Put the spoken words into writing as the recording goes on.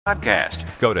Podcast.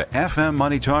 Go to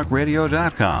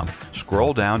fmmoneytalkradio.com.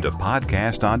 Scroll down to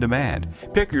Podcast on Demand.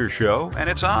 Pick your show and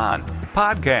it's on.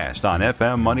 Podcast on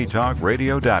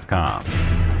fmmoneytalkradio.com.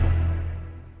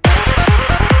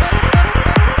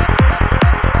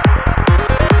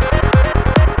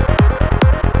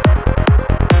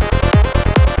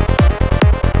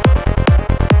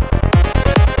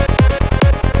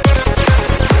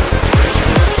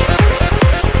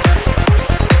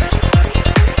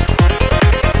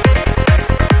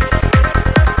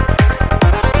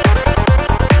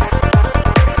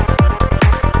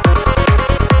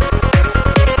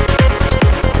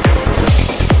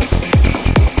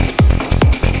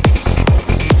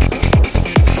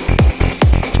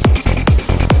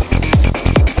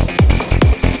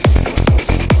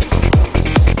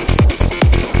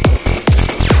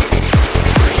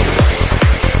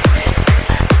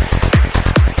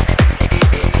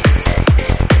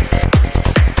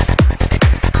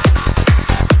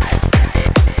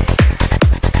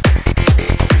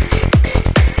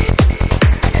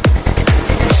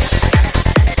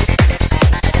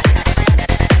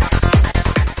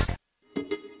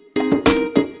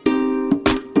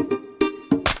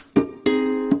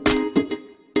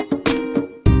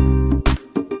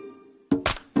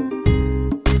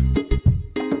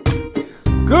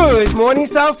 Good morning,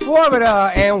 South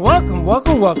Florida, and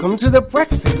welcome to the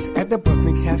breakfast at the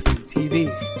Brooklyn Cafe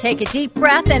TV. Take a deep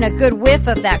breath and a good whiff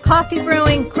of that coffee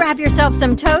brewing. Grab yourself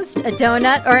some toast, a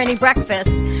donut, or any breakfast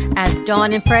as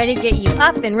Dawn and Freddie get you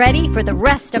up and ready for the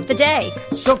rest of the day.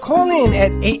 So call in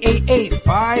at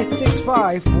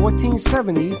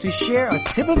 888-565-1470 to share a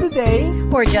tip of the day.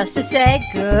 Or just to say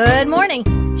good morning.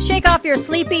 Shake off your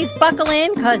sleepies, buckle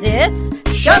in, because it's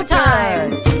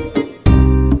showtime.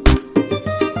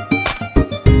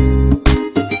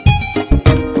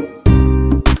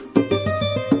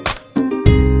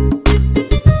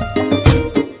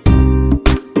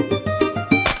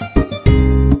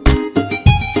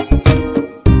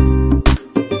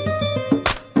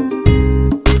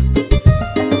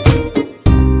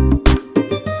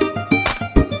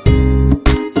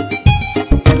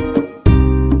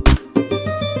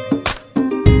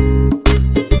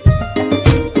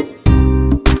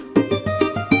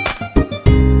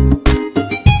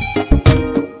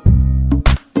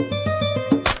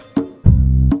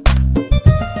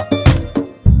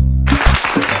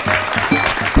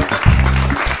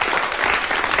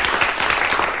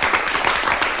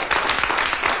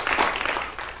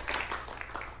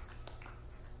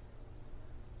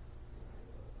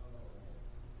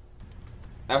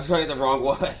 I was writing the wrong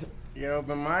one. You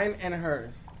opened mine and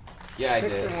hers. Yeah, I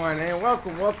did. 6 and 1, and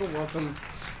welcome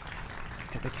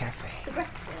to the cafe. The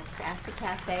breakfast at the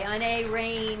cafe on a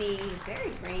rainy,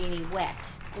 very rainy, wet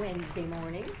Wednesday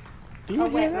morning. Do you hear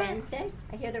wet that? Wednesday?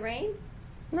 I hear the rain.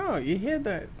 No, you hear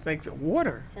that? Like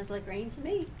water. Sounds like rain to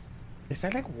me. Is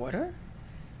that like water?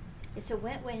 It's a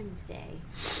wet Wednesday.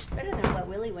 Better than a wet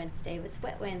Willy Wednesday, but it's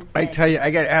wet Wednesday. I tell you,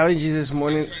 I got allergies this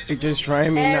morning. It just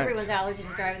driving me Everyone's nuts. allergies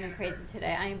are driving them crazy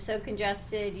today. I am so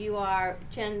congested. You are,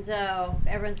 Chenzo.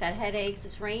 Everyone's got headaches.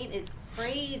 This rain is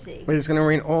crazy. But it's going to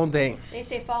rain all day. They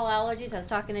say fall allergies. I was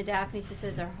talking to Daphne. She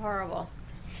says they're horrible.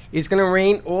 It's going to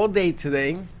rain all day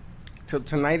today till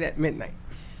tonight at midnight.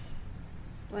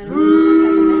 I'll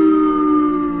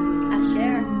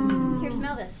share. Here,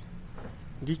 smell this.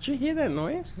 Did you hear that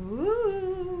noise?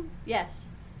 Ooh. Yes.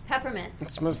 It's peppermint.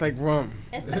 It smells like rum.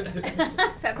 It's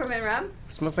peppermint rum.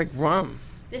 It smells like rum.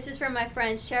 This is from my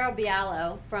friend Cheryl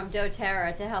Bialo from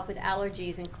doTERRA to help with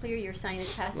allergies and clear your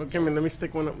sinus passages. Look at me. Let me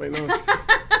stick one up my nose.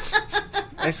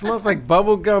 It smells like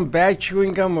bubble gum, bad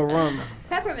chewing gum, or rum.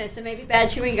 Peppermint, so maybe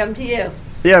bad chewing gum to you.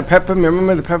 Yeah, peppermint.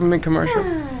 Remember the peppermint commercial?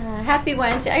 Happy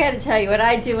Wednesday. I got to tell you, what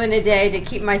I do in a day to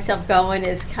keep myself going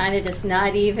is kind of just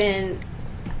not even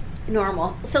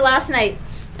normal. So last night,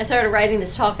 I started writing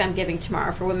this talk I'm giving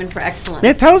tomorrow for Women for Excellence.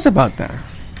 Yeah, tell us about that.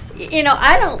 You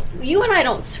know, you and I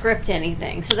don't script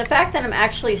anything. So the fact that I'm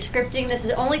actually scripting this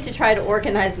is only to try to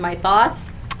organize my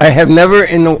thoughts. I have never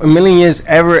in a million years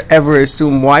ever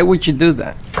assumed. Why would you do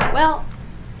that? Well,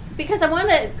 because I want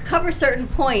to cover certain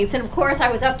points. And of course,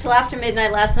 I was up till after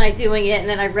midnight last night doing it. And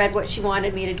then I read what she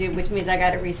wanted me to do, which means I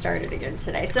got to restart it again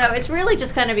today. So it's really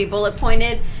just going to be bullet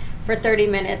pointed for 30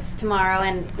 minutes tomorrow,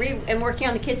 and working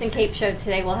on the Kids and Cape show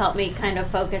today will help me kind of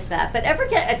focus that. But ever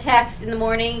get a text in the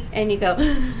morning and you go,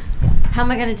 how am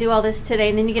I going to do all this today?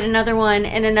 And then you get another one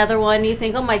and another one, and you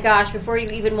think, oh my gosh, before you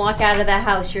even walk out of the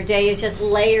house, your day is just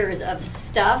layers of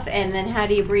stuff, and then how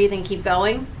do you breathe and keep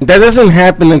going? That doesn't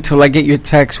happen until I get your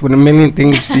text with a million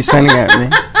things you're sending at me.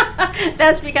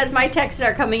 That's because my texts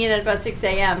are coming in at about 6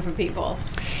 a.m. from people.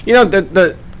 You know,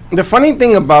 the funny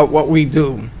thing about what we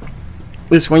do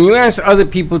is when you ask other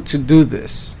people to do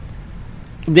this,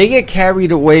 they get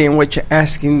carried away in what you're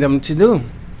asking them to do.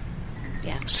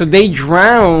 Yeah. So they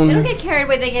drown. They don't get carried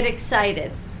away, they get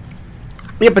excited.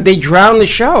 Yeah, but they drown the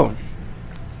show.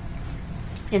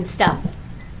 And stuff.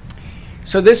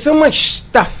 So there's so much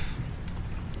stuff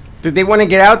that they want to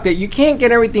get out there. You can't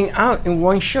get everything out in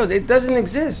one show. It doesn't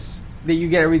exist that you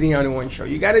get everything out in one show.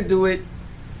 You got to do it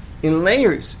in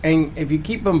layers. And if you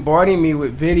keep bombarding me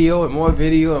with video and more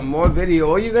video and more video,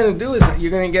 all you're going to do is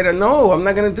you're going to get no, I'm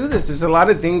not going to do this. There's a lot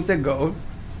of things that go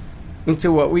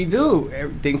into what we do.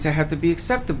 Things that have to be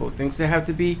acceptable. Things that have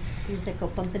to be Things that go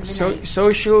bump in the night.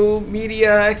 social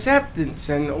media acceptance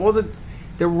and all the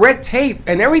red tape.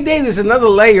 And every day there's another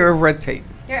layer of red tape.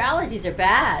 Your allergies are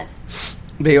bad.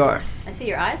 They are. I see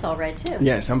your eyes all red too.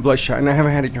 Yes, I'm bloodshot and I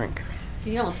haven't had a drink.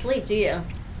 You don't sleep, do you?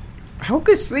 How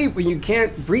could sleep when you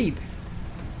can't breathe?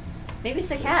 Maybe it's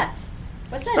the cats.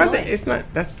 What's It's that not. noise? It's not.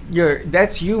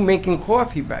 That's you making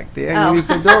coffee back there. Oh. You leave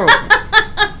the door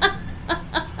open.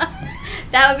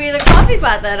 That would be the coffee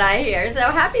pot that I hear. So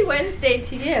happy Wednesday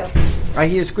to you. I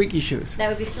hear squeaky shoes. That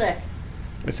would be Slick.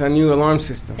 It's our new alarm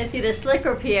system. It's either Slick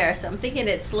or Pierre, so I'm thinking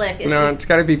it's Slick. No, it's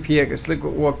got to be Pierre, because Slick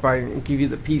would walk by and give you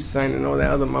the peace sign and all that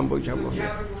other mumbo jumbo.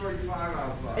 Category 5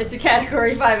 outside. It's a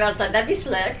Category 5 outside. That'd be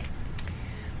Slick.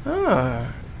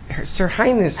 Ah, Sir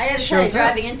Highness I gotta tell you, shows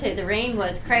up. driving into it, the rain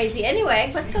was crazy. Anyway,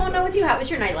 what's going on with you? How was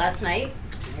your night last night?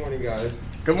 Good morning, guys.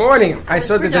 Good morning. How I was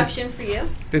saw that production for you.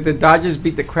 did the Dodgers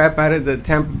beat the crap out of the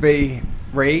Tampa Bay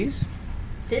Rays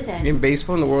Did they? in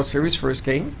baseball in the World Series first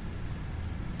game.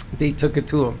 They took it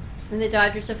to them. And the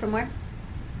Dodgers are from where?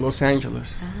 Los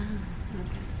Angeles. Ah,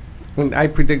 okay. And I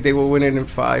predict they will win it in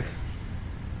 5.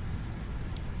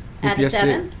 Out of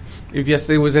 7? If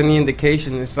yesterday was any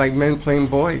indication, it's like men playing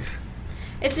boys.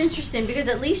 It's interesting because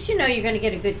at least you know you're going to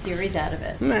get a good series out of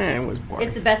it. Nah, it was boring.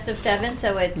 It's the best of 7,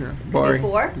 so it's could boring. be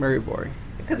 4. Very boring.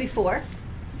 It could be 4.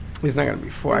 It's not going to be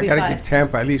 4. It'll I be got to 5. give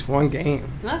Tampa at least one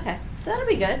game. Okay, so that'll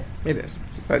be good. It is.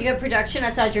 But You have production. I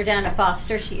saw Jordana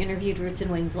Foster. She interviewed Roots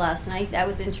and Wings last night. That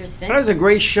was interesting. that was a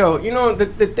great show. You know,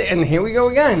 and here we go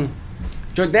again.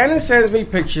 Jordana sends me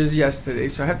pictures yesterday,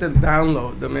 so I have to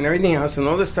download them and everything else and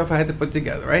all the stuff I had to put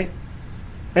together, right?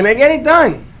 And I get it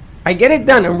done.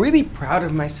 I'm really proud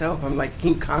of myself. I'm like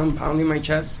King Kong pounding my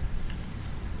chest.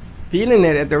 The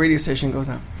internet at the radio station goes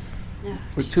out Ugh,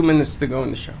 with 2 minutes to go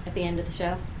in the show. at the end of the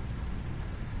show.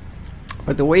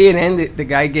 But the way it ended, the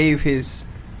guy gave his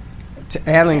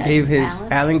Alan gave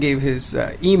his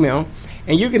email,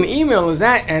 and you can email us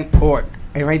at org,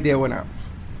 and right there went out.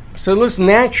 So it looks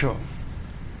natural,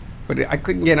 but I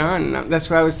couldn't get on. And that's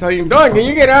why I was telling you, Dawn, can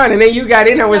you get on? And then you got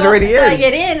in. I was already So I in.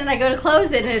 get in and I go to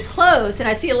close it and it's closed and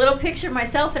I see a little picture of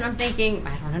myself and I'm thinking,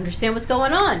 I don't understand what's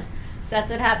going on. So that's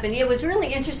what happened. It was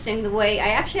really interesting the way I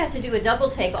actually had to do a double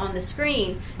take on the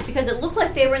screen because it looked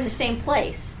like they were in the same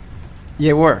place.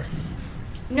 Yeah, were.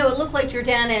 No, it looked like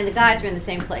Jordana and the guys were in the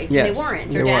same place. Yes, and they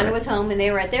weren't. they Jordana weren't. was home and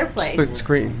they were at their place. Split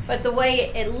screen. But the way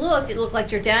it looked like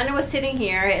Jordana was sitting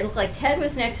here. It looked like Ted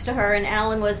was next to her and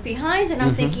Alan was behind. And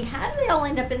I'm thinking, how did they all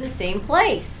end up in the same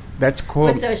place That's cool.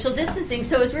 with social distancing?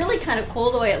 So it was really kind of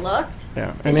cool the way it looked. Yeah,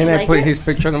 Did and then you I like put it? his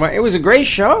picture on the right. It was a great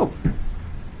show.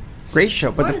 Great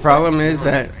show, but What the is problem is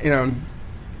that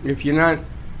if you're not,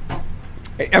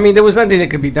 I mean, there was nothing that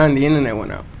could be done. The internet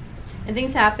went out. And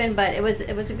things happened, but it was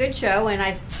a good show, and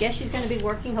I guess she's going to be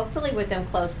working hopefully with them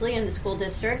closely in the school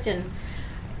district. And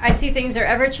I see things are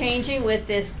ever changing with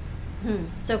this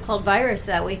so-called virus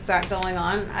that we've got going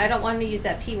on. I don't want to use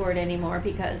that P word anymore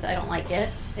because I don't like it.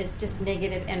 It's just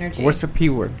negative energy. What's the P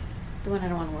word? The one I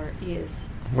don't want to use?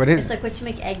 What is It's it? like what you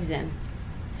make eggs in.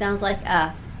 Sounds like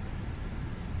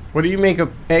What do you make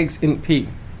of eggs in P?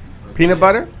 Peanut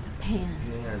butter? pan.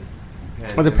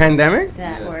 Or the pandemic?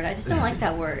 That Yes. word. I just don't like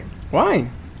that word. Why?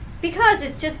 Because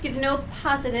it just gives no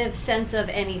positive sense of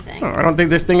anything. Oh, I don't think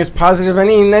this thing is positive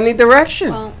in any direction.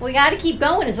 Well, we got to keep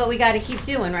going is what we got to keep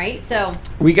doing, right? So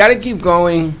We got to keep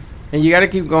going, and you got to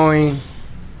keep going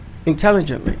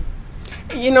intelligently.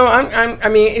 You know, I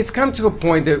mean, it's come to a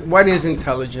point that what is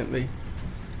intelligently?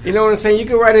 You know what I'm saying? You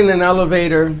can ride in an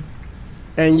elevator,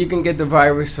 and you can get the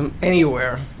virus from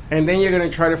anywhere, and then you're going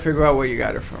to try to figure out where you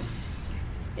got it from.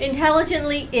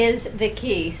 intelligently is the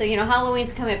key. So,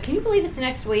 Halloween's coming up. Can you believe it's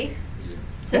next week?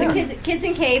 So Yeah. the kids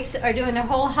in capes are doing their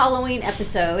whole Halloween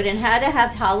episode and how to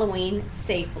have Halloween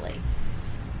safely.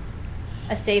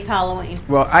 A safe Halloween.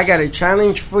 Well, I got a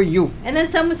challenge for you. And then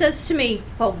someone says to me,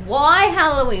 but why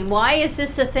Halloween? Why is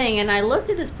this a thing? And I looked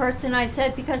at this person and I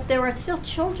said, because there are still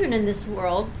children in this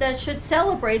world that should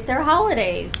celebrate their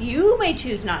holidays. You may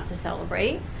choose not to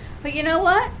celebrate, but you know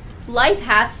what? Life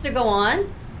has to go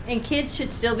on. And kids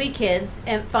should still be kids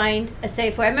and find a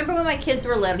safe way. I remember when my kids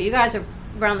were little, you guys are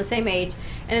around the same age,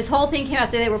 and this whole thing came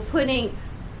out that they were putting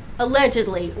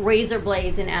allegedly razor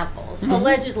blades in apples.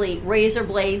 Allegedly razor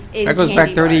blades in That goes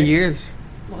candy back 30 bars. years.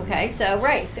 Okay, so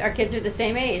right, so our kids are the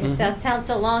same age. That sounds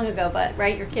so long ago, but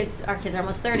right, our kids are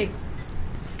almost 30.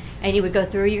 And you would go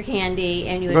through your candy,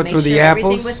 and you would Go make through sure the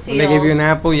everything apples. was When sealed. they gave you an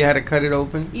apple, you had to cut it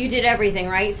open. You did everything,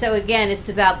 right? So again, it's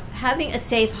about having a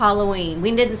safe Halloween. We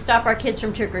didn't stop our kids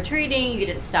from trick-or-treating. You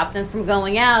didn't stop them from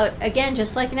going out. Again,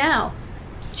 just like now.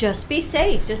 Just be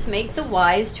safe. Just make the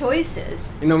wise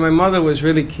choices. You know, my mother was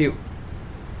really cute.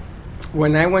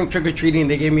 When I went trick-or-treating,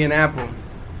 they gave me an apple.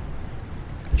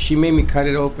 She made me cut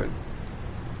it open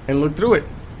and look through it.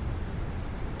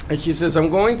 And she says, I'm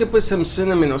going to put some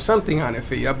cinnamon or something on it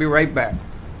for you. I'll be right back.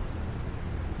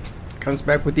 Comes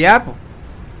back with the apple.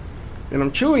 And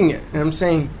I'm chewing it. And I'm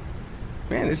saying,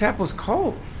 man, this apple's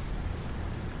cold.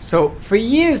 So for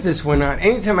years this went on.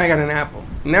 Anytime I got an apple.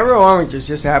 Never oranges,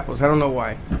 just apples. I don't know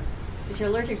why. Because you're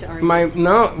allergic to oranges.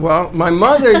 My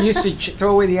mother used to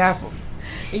throw away the apple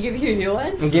You give you a new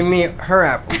one? and give me her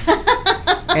apple.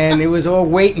 And it was all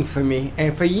waiting for me.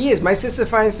 And for years, my sister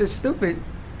finds this stupid.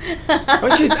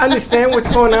 Don't you understand what's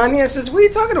going on here? I says, what are you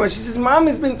talking about? She says, Mom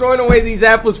has been throwing away these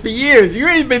apples for years. You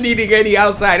ain't been eating any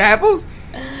outside apples.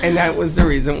 And that was the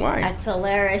reason why. That's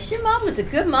hilarious. Your mom was a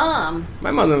good mom. My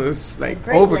mother was like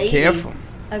Great over lady. careful.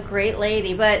 A great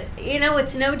lady. But, you know,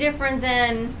 it's no different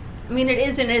than... I mean, it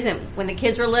is and isn't. When the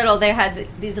kids were little, they had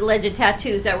these alleged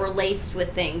tattoos that were laced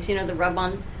with things. You know, the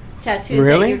rub-on tattoos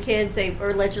that Really? your kids, they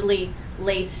were allegedly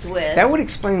laced with. That would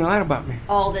explain a lot about me.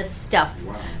 all this stuff.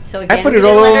 So again, put we it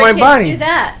didn't all let over our my kids body. Do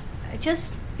that.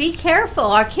 Just be careful.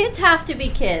 Our kids have to be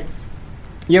kids.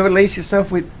 You ever lace yourself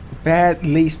with bad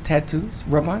lace tattoos?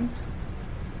 Rub-ons?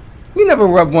 You never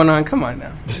rub one on. Come on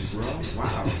now.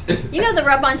 Wow. You know the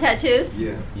rub-on tattoos.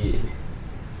 Yeah.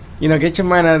 You know, get your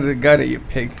mind out of the gutter, you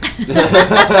pig.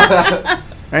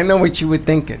 I know what you were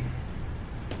thinking.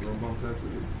 Rub-on tattoos.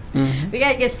 Mhm. We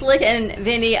got to give Slick and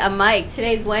Vinny a mic.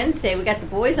 Today's Wednesday. We got the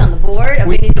boys on the board. Oh,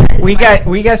 Vinny's got his mic.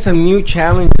 We got some new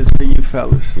challenges for you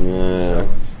fellas. Yeah.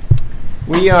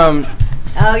 We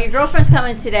Oh, your girlfriend's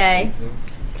coming today.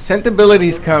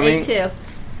 Sensibility's coming. Me too.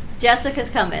 Jessica's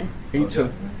coming. You too.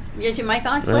 Is your mic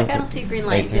on, Slick? I don't see green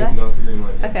light. Thank Do you. I? Don't see green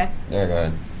light. Okay. Yeah, go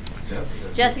ahead.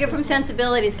 Jessica. Jessica from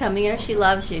Sensibility's coming. You know she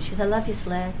loves you. She said, "I love you,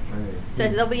 Slick." Hey. So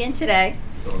they'll be in today.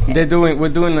 We're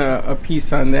doing a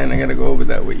piece on that, and I gotta go over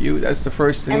that with you. That's the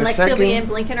first thing. And The like she'll be in second,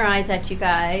 blinking her eyes at you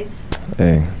guys.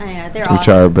 Hey, I know they're we awesome.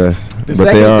 try our best, the but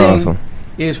second they are thing awesome.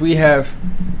 is we have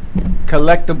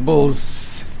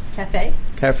collectibles Cafe.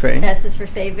 cafe, S is for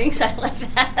savings. I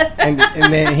like that. and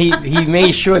then he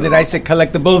made sure that I said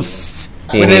collectibles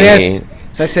with an S.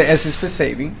 So I said S is for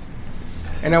savings,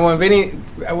 and I want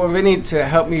Vinny to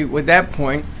help me with that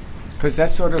point because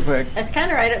that's sort of a That's kind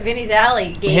of right up Vinny's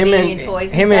alley. Gaming and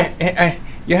toys. him and and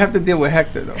you have to deal with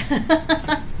Hector though.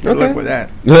 stuff. Good luck with that.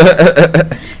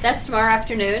 That's tomorrow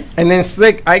afternoon. And then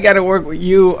Slick, I got to work with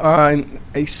you on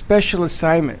a special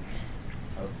assignment.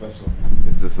 How special.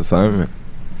 Is this assignment?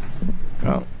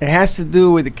 Well, it has to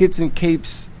do with the Kids and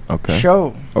Capes Okay.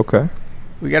 show. Okay.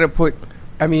 We got to put.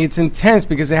 I mean, it's intense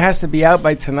because it has to be out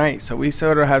by tonight, so we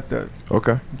sort of have to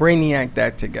Okay. brainiac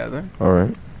that together. All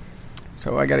right.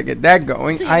 So I got to get that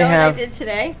going. So you know what I did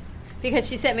today? Because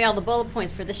she sent me all the bullet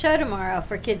points for the show tomorrow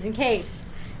for Kids and Capes.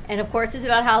 And of course it's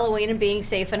about Halloween and being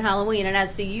safe on Halloween. And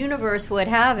as the universe would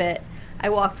have it, I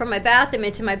walked from my bathroom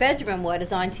into my bedroom, what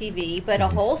is on TV, but a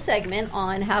whole segment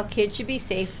on how kids should be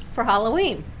safe for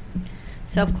Halloween.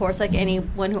 So of course, like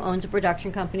anyone who owns a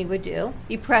production company would do,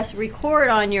 you press record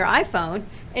on your iPhone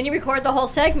and you record the whole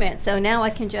segment. So now I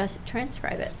can just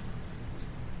transcribe it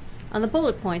on the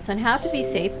bullet points on how to be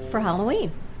safe for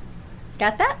Halloween.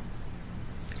 Got that?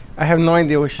 I have no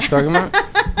idea what she's talking about.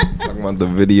 Talking about the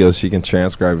video, she can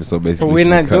transcribe it. So basically, But we're she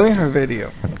not cut- doing her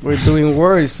video. We're doing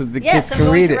words so the Yes, kids I'm can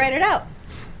going read to it. write it out.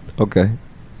 Okay.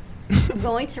 I'm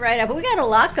going to write it out. But we got a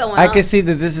lot going on. I can see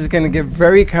that this is going to get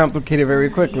very complicated very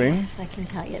quickly. Yes, I can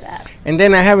tell you that. And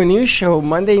then I have a new show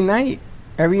Monday night,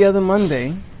 every other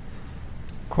Monday,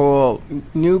 called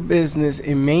New Business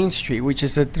in Main Street, which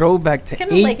is a throwback to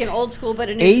Kind of like an old school, but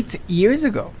a new. 8 years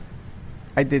ago.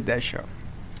 I did that show.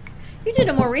 You did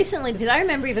it more recently because I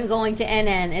remember even going to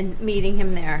NN and meeting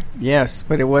him there. Yes,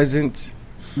 but it wasn't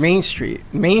Main Street.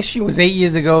 Main Street was 8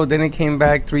 years ago, then it came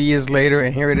back 3 years later,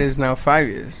 and here it is now 5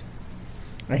 years.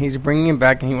 And he's bringing it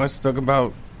back, and he wants to talk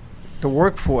about the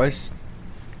workforce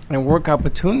and work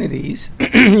opportunities.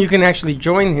 You can actually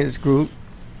join his group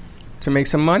to make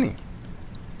some money.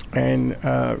 And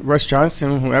Russ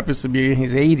Johnson, who happens to be in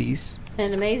his 80s,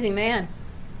 An amazing man.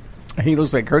 He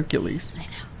looks like Hercules. I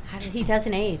know. He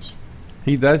doesn't age.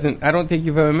 He doesn't. I don't think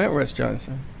you've ever met Russ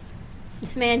Johnson.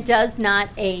 This man does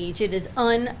not age. It is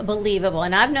unbelievable.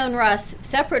 And I've known Russ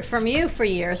separate from you for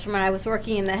years, from when I was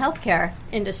working in the healthcare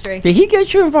industry. Did he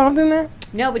get you involved in that?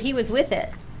 No, but he was with it.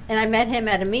 And I met him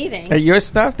at a meeting. At your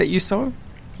stuff that you saw him?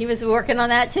 He was working on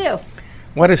that too.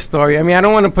 What a story. I mean, I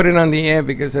don't want to put it on the air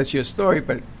because that's your story,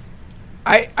 but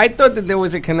I thought that there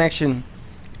was a connection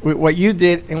with what you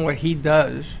did and what he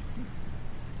does.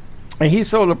 And he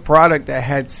sold a product that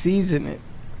had seeds in it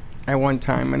at one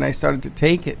time, and I started to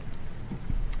take it.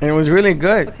 And it was really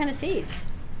good. What kind of seeds?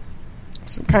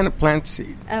 Some kind of plant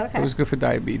seed. Oh, okay. It was good for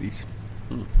diabetes.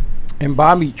 And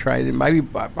Bobby tried it.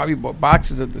 Bobby bought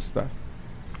boxes of the stuff.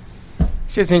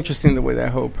 It's just interesting the way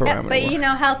that whole parameter Yeah, but works. you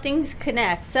know how things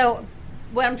connect. So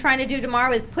what I'm trying to do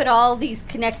tomorrow is put all these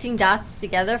connecting dots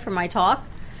together for my talk.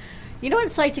 You know what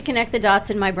it's like to connect the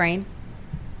dots in my brain?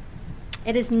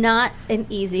 It is not an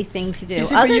easy thing to do. You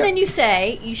see, but Other you- than you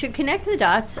say, you should connect the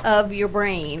dots of your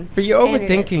brain. But you're And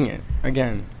overthinking is. it.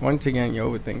 Again, once again, you're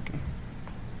overthinking.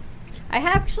 I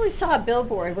actually saw a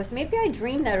billboard. Maybe I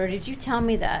dreamed that, or did you tell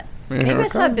me that? In Maybe I her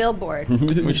saw a car? billboard.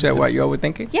 Which that what, you're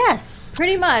overthinking? Yes,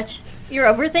 pretty much. You're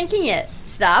overthinking it.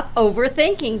 Stop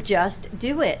overthinking. Just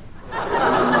do it.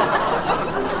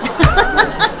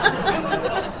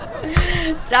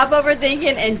 Stop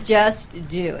overthinking and just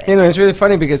do it. You know, it's really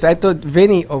funny because I thought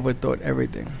Vinny overthought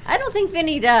everything. I don't think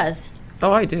Vinny does.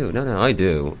 Oh, I do. No, I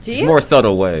do. Do It's you? a more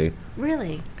subtle way.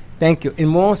 Really? Thank you. In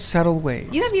more subtle ways.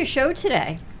 You have your show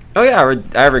today. Oh, yeah.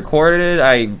 I recorded it.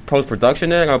 I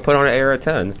post-production it. I'm going to put it on air at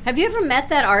 10. Have you ever met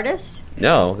that artist?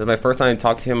 No. This is my first time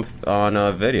talking to him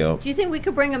on video. Do you think we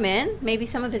could bring him in? Maybe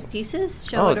some of his pieces?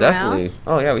 Show Oh, it definitely. around?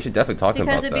 Oh, yeah. We should definitely talk to him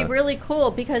Because about it'd be that. really cool.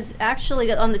 Because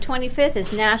actually, on the 25th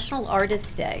is National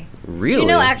Artist Day. Really? Do you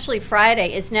know, actually,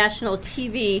 Friday is National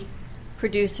TV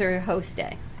Producer Host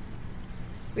Day,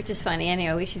 which is funny.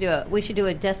 Anyway, we should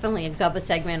do definitely a Gubba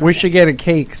segment. We on should it. get a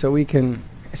cake so we can.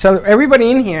 So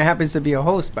everybody in here happens to be a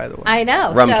host, by the way. I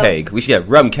know. Rum so, cake. We should get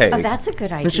rum cake. Oh, that's a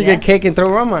good idea. We should get cake and throw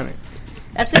rum on it.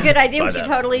 That's a good idea. We Buy should that.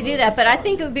 totally do that. But I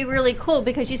think it would be really cool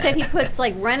because you said he puts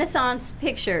like Renaissance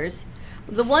pictures.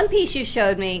 The one piece you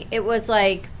showed me, it was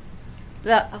like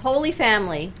the Holy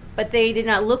Family, but they did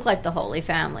not look like the Holy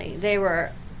Family. They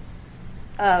were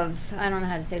of, I don't know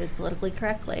how to say this politically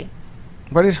correctly,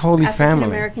 What is Holy African Family?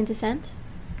 American descent.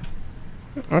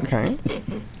 Okay.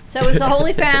 So it was the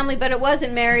Holy Family, but it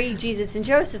wasn't Mary, Jesus, and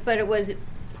Joseph, but it was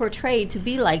portrayed to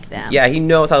be like them. Yeah, he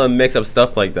knows how to mix up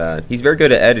stuff like that. He's very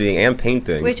good at editing and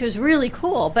painting. Which was really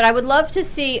cool. But I would love to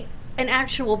see an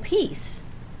actual piece.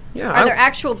 yeah, Are there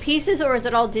actual pieces, or is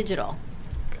it all digital?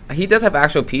 he does have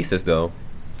actual pieces, though.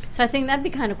 So I think that'd be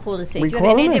kind of cool to see. We Do you have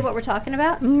call any him idea in. what we're talking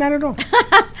about? Not at all.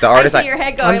 The artist. I see your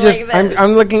head going I'm just. like this.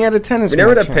 I'm looking at a tennis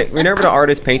Remember match. remember the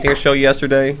artist painting a show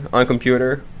yesterday on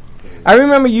computer? I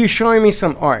remember you showing me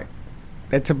some art.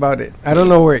 That's about it. I don't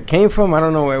know where it came from. I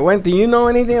don't know where it went. Do you know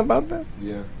anything about this?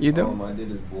 Yeah. You do? I did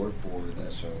his board for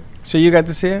that show. So you got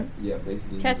to see it? Yeah,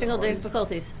 basically. Technical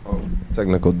difficulties.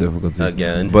 Technical difficulties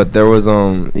Again. But there was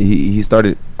he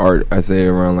started art I say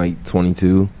around like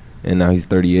 22, and now he's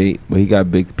 38. But he got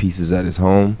big pieces at his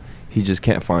home. He just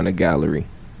can't find a gallery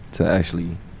to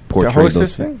actually portray The host those.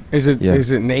 system? Is it Yeah.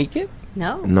 naked?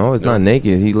 No. No, it's not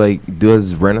naked. He like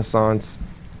does Renaissance.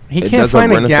 He It can't does a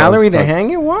find a Renaissance gallery to type- hang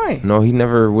it? Why? No, he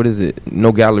never. What is it?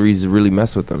 No galleries really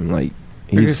mess with him. Like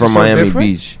Because he's it's from so Miami different?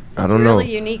 Beach. I It's don't know.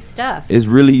 really unique stuff. It's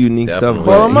really unique Definitely. stuff.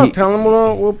 Call him But up. Tell him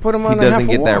we'll put him on he the half doesn't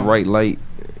a get that wall. right light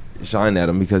shine at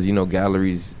him because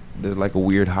galleries. There's like a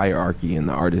weird hierarchy in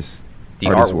the artist. The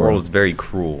artist art world is very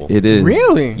cruel. It is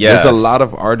Really? Yes. There's a lot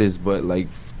of artists, but like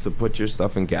to put your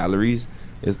stuff in galleries,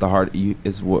 it's the hard.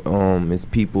 It's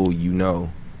people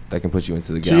that can put you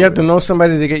into the So gallery. you have to know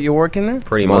somebody to get your work in there?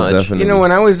 Pretty Most much. definitely. You know,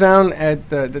 when I was down at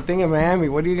the thing in Miami,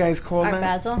 what do you guys call Art that?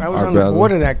 Basel? I was Art on the Basel.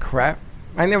 board of that crap.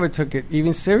 I never took it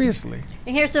even seriously.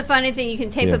 And here's the funny thing: you can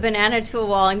tape Yeah. a banana to a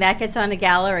wall, and that gets on a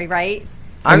gallery, right?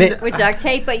 And I'm- it- With duct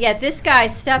tape. But yet, this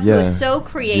guy's stuff Yeah. was so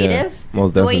creative. Yeah,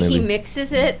 most the way he definitely.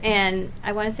 mixes it, and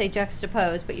I want to say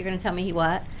juxtaposed, but you're going to tell me he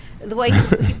what? The way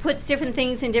he puts different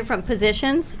things in different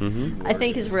positions, Mm-hmm. I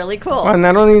think is really cool. Well,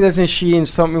 not only doesn't she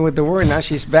insult me with the word, now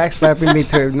she's backslapping me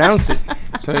to announce it.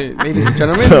 So, ladies and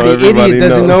gentlemen, So the everybody idiot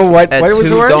doesn't knows. know what At was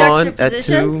the 2 word? dawn, at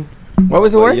Juxtaposition? 2. What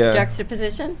was the But word? yeah.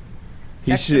 Juxtaposition.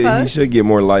 He should Juxtaposed? get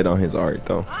more light on his art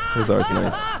though. His art's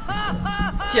nice.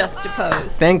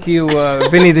 Juxtaposed. Thank you,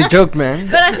 Vinny the Joke Man.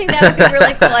 But I think that would be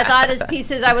really cool. I thought his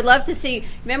pieces, I would love to see.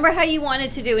 Remember how you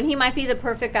wanted to do, and he might be the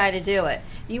perfect guy to do it.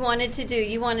 You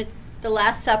wanted the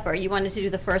Last Supper. You wanted to do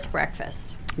the first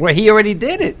breakfast. Well, he already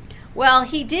did it. Well,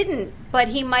 he didn't, but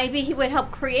he would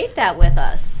help create that with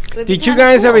us. It would be Did you kinda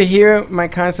guys cool. ever hear my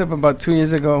concept about 2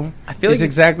 years ago? I feel It's like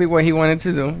exactly what he wanted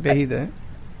to do that he did.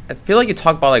 I feel like you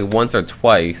talked about like once or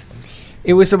twice.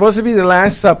 It was supposed to be the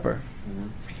Last Supper.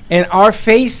 And our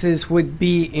faces would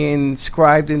be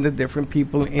inscribed in the different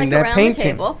people in like that around painting.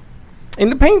 the table. In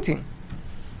the painting.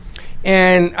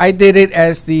 And I did it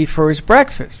as the first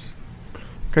breakfast.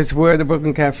 Because we're at the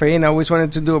Brooklyn Cafe, and I always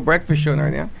wanted to do a breakfast show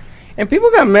right now. And people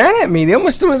got mad at me. They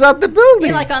almost threw us out the building. You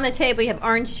know, like on the table, you have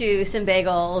orange juice and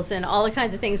bagels and all the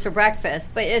kinds of things for breakfast.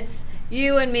 But it's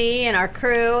you and me and our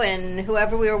crew and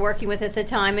whoever we were working with at the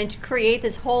time, and to create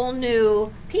this whole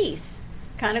new piece.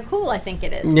 Kind of cool, I think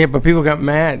it is. Yeah, but people got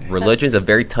mad. Religion's a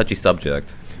very touchy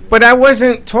subject. But I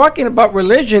wasn't talking about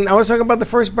religion. I was talking about the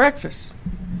first breakfast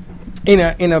in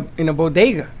a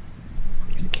bodega.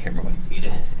 Here's the camera when you eat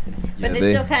it. But Yeah,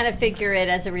 they still kind of figure it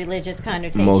as a religious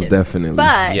connotation. Most definitely.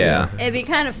 But Yeah. it'd be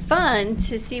kind of fun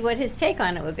to see what his take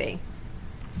on it would be.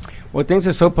 Well, things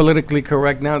are so politically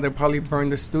correct now. They'd probably burn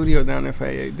the studio down if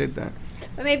I did that.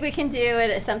 But maybe we can do it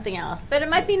as something else. But it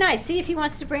might be nice. See if he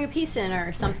wants to bring a piece in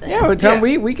or something. Yeah, but Tom,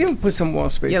 Yeah. we can put some wall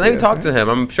space. Yeah, let me there, talk right? to him.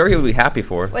 I'm sure he'll be happy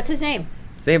for it. What's his name?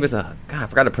 His name is God, I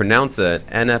forgot to pronounce it.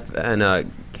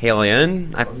 KLN.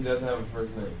 He doesn't have a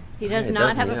first name. He does Yeah, it not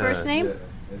doesn't, have a yeah. first name?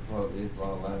 Yeah, it's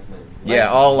all last name. Yeah,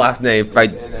 all last name. It's Right.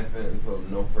 NFN, so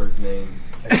no first name.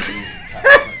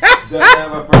 Doesn't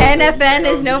have a first name. NFN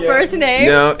is no first name?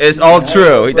 No, it's all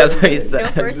true. That's what he said. No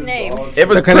first name. It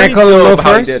was So can I pretty call him No dope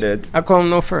how he First? did it. I'll call him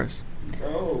No First.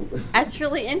 No. That's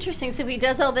really interesting. So he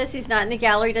does all this. He's not in a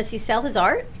gallery. Does he sell his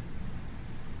art?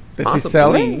 Does he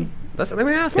sell it? Let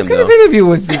me ask What him kind of though. interview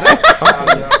was this?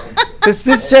 Does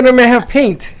this gentleman have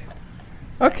paint?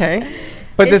 Okay.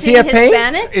 But Is does he he have paint?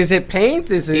 Hispanic? Is it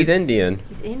paint? Is it? He's Indian.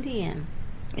 He's Indian.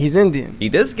 He's Indian. He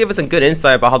does give us some good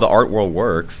insight about how the art world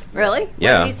works. Really?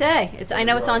 Yeah. What did he say? I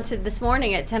know it's on to this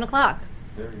morning at 10 o'clock.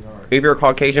 Very hard. If you're a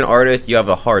Caucasian artist, you have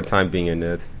a hard time being in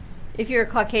it. If you're a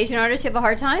Caucasian artist, you have a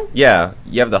hard time? Yeah,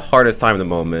 you have the hardest time at the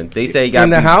moment. They say you got In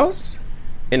the house?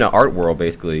 in the art world,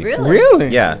 basically. Really? Really?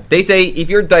 Yeah, they say if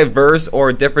you're diverse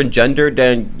or different gender,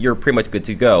 then you're pretty much good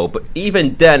to go. But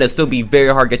even then, it'll still be very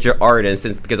hard to get your art in,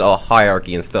 since because of all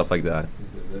hierarchy and stuff like that.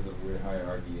 There's a weird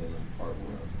hierarchy in the art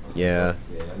world. Yeah.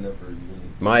 Yeah, I never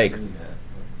even Mike. seen that.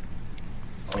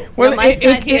 Oh. Well, No, Mike's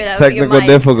not here. That would be a technical Mike.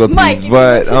 difficulties, Mike, you can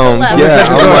but look to the left. yeah,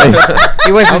 I'm like,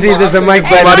 he wants to see if there's a mic.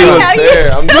 Hey, somebody Mike, was how you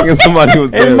there. I'm thinking somebody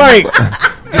was there. Hey, Mike.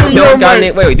 Do we know a guy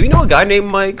named? Wait, do we know a guy named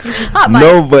Mike? Hot Mike.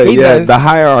 No, but He yeah, does. the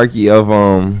hierarchy of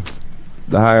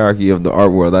the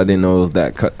art world. I didn't know it was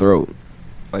that cutthroat.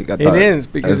 Like I It thought, is,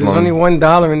 because as there's long- only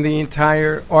 $1 in the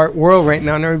entire art world right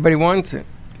now, and everybody wants it.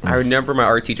 I remember my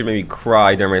art teacher made me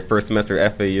cry during my first semester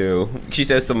at FAU. She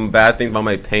said some bad things about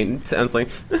my paint, and I was like,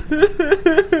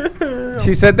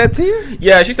 She said that to you?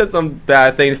 yeah, she said some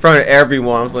bad things in front of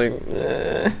everyone. I was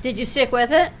like, Did you stick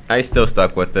with it? I still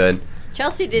stuck with it.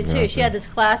 Chelsea did too. She had this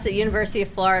class at University of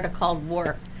Florida called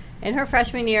Warp. And her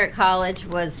freshman year at college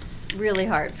was really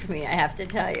hard for me, I have to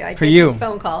tell you. I For get you. these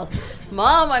phone calls.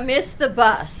 Mom, I missed the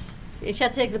bus. And she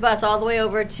had to take the bus all the way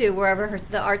over to wherever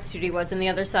the art studio was on the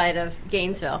other side of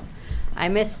Gainesville. I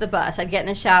missed the bus. I'd get in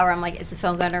the shower. I'm like, is the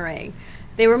phone going to ring?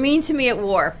 They were mean to me at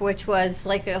Warp, which was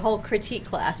like a whole critique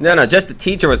class. No, just the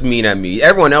teacher was mean at me.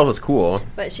 Everyone else was cool.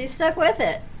 But she stuck with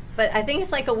it. But I think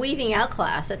it's like a weeding out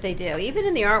class that they do, even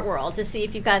in the art world, to see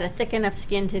if you've got a thick enough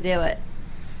skin to do it.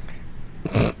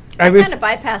 I kind of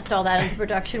bypassed all that in the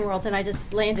production world, and I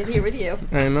just landed here with you.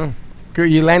 I know. Girl,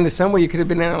 you landed somewhere. You could have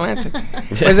been in Atlantic. I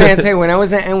was going to tell you, when I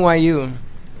was at NYU,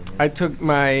 I took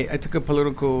a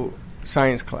political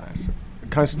science class.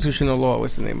 Constitutional law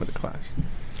was the name of the class.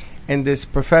 And this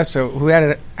professor who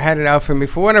had it out for me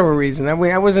for whatever reason. I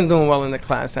mean, I wasn't doing well in the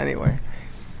class anyway.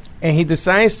 And he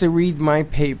decides to read my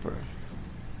paper.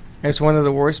 It's one of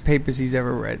the worst papers he's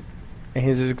ever read in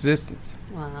his existence.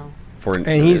 Wow. And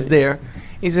he's there.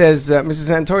 He says, Mrs.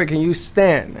 Santori, can you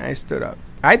stand? I stood up.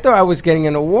 I thought I was getting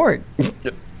an award.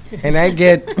 And I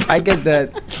get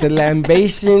the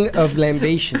lambation of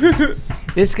lambations.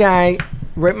 This guy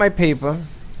read my paper,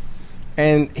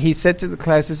 and he said to the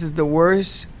class, this is the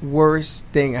worst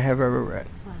thing I have ever read.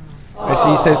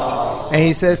 And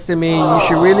he says to me, you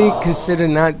should really consider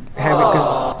not having, because,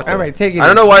 all right, take it. I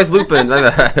don't know why it's looping.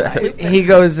 He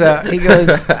goes,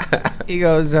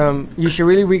 you should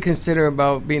really reconsider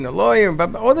about being a lawyer,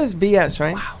 but all this BS,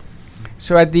 right? Wow.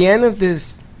 So at the end of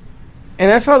this,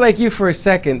 and I felt like you for a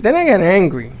second, then I got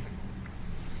angry.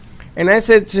 And I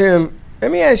said to him,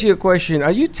 let me ask you a question.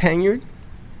 Are you tenured?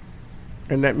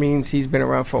 And that means he's been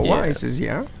around for a while. Yeah. He says,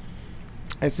 yeah.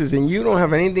 I says, and you don't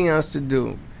have anything else to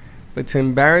do but to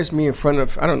embarrass me in front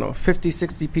of, I don't know, 50,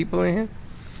 60 people in here.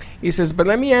 He says, but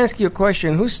let me ask you a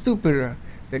question. Who's stupider,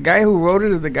 the guy who wrote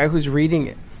it or the guy who's reading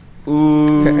it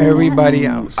Ooh. to everybody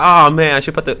else? Oh man, I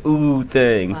should put the ooh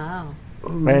thing. Wow.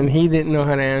 And he didn't know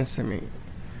how to answer me.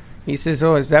 He says,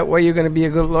 oh, is that why you're going to be a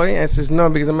good lawyer? I says, no,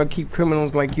 because I'm going to keep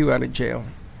criminals like you out of jail.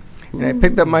 And I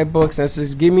picked up my books and I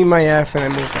says, give me my F, and I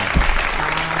moved on.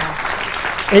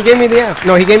 And he gave me the F.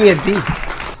 No, he gave me a D.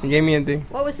 He gave me a D.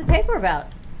 What was the paper about?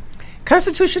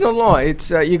 Constitutional law.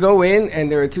 It's you go in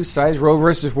and there are two sides, Roe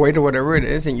versus Wade or whatever it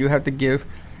is, and you have to give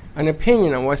an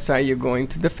opinion on what side you're going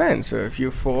to defend. So if you're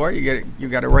for, you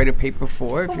got to write a paper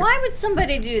for. But why would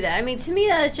somebody do that? I mean, to me,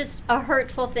 that is just a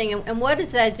hurtful thing. And what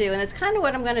does that do? And it's kind of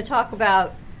what I'm going to talk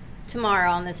about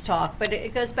tomorrow on this talk. But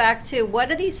it goes back to,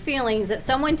 what are these feelings that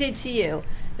someone did to you?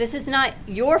 This is not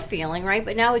your feeling, right?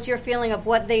 But now it's your feeling of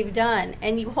what they've done.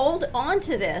 And you hold on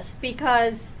to this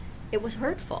because it was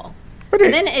hurtful.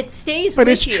 And then it stays with you. But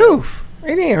it's truth.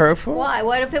 It ain't hurtful. Why?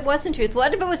 What if it wasn't truth?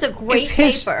 What if it was a great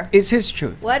paper? It's his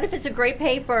truth. What if it's a great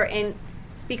paper, and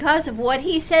because of what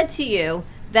he said to you,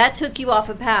 that took you off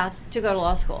a path to go to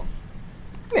law school?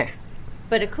 Nah.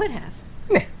 But it could have.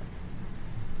 Nah.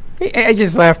 I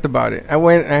just laughed about it.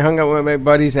 I hung out with my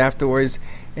buddies afterwards,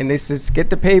 and they said,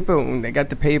 get the paper. And they got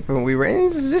the paper, and we read.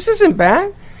 And this isn't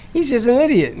bad. He's just an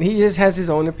idiot. He just has his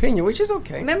own opinion, which is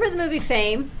okay. Remember the movie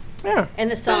Fame? Yeah. And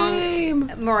the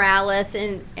song Morales,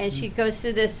 and she goes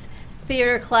to this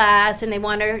theater class, and they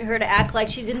want her to act like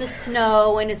she's in the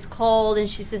snow and it's cold, and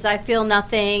she says, I feel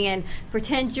nothing, and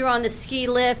pretend you're on the ski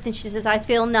lift, and she says, I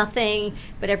feel nothing,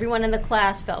 but everyone in the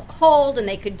class felt cold and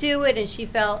they could do it, and she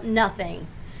felt nothing.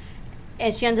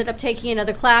 And she ended up taking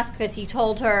another class because he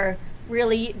told her,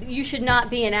 really, you should not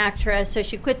be an actress. So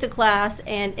she quit the class,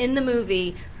 and in the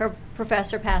movie, her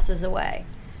professor passes away.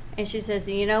 And she says,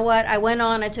 you know what, I went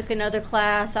on, I took another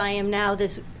class, I am now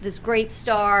this great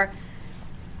star.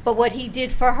 But what he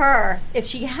did for her, if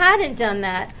she hadn't done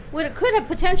that, could have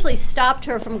potentially stopped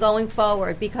her from going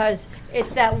forward, because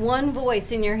it's that one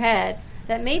voice in your head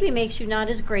that maybe makes you not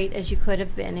as great as you could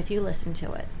have been if you listen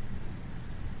to it.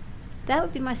 That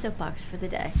would be my soapbox for the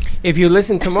day. If you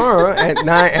listen tomorrow at 9,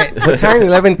 at what time?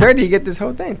 11:30, you get this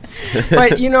whole thing.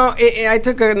 But you know, I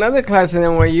took another class in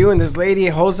NYU, and this lady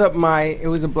holds up it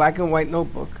was a black and white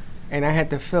notebook, and I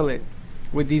had to fill it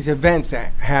with these events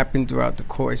that happened throughout the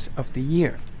course of the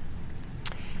year.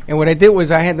 And what I did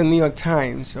was, I had the New York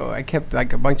Times, so I kept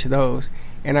like a bunch of those,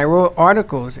 and I wrote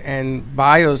articles and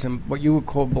bios and what you would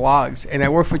call blogs. And I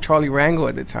worked for Charlie Rangel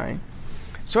at the time,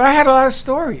 so I had a lot of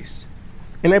stories.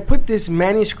 And I put this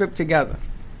manuscript together.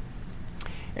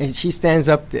 And she stands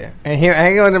up there. And here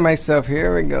I go to myself,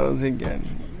 here it goes again.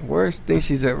 Worst thing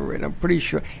she's ever written, I'm pretty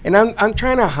sure. And I'm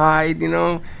trying to hide, you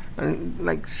know. I'm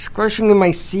like scratching in my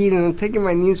seat, and I'm taking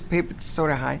my newspaper to sort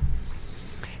of hide.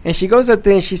 And she goes up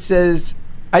there and she says,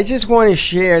 I just want to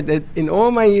share that in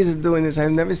all my years of doing this, I've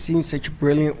never seen such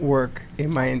brilliant work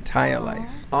in my entire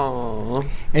life. Aww.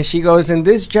 And she goes, and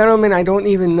this gentleman, I don't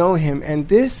even know him. And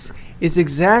this is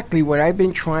exactly what I've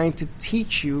been trying to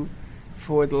teach you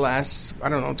for the last,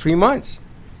 3 months.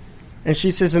 And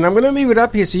she says, and I'm going to leave it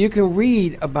up here so you can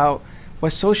read about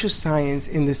what social science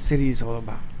in the city is all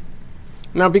about.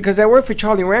 Now, because I work for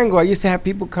Charlie Rangel, I used to have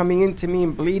people coming in to me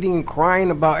and bleeding and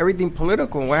crying about everything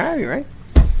political and what have you, right?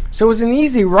 So it was an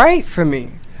easy write for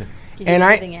me. And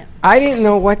I didn't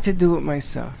know what to do with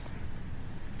myself.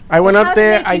 I went up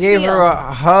there, I gave her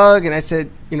a hug, and I said,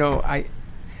 you know,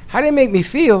 how did it make me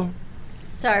feel?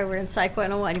 Sorry, we're in Psych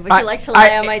 101. Would you like to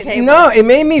lie on my table? No, it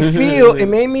made me feel. It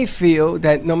made me feel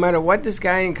that no matter what this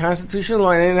guy in constitutional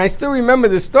law, and I still remember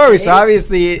the story, so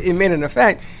obviously it made an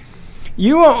effect.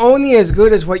 You are only as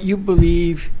good as what you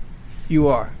believe you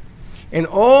are, and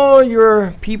all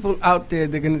your people out there,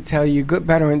 they're going to tell you, good,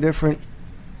 bad, or indifferent.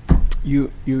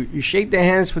 You shake their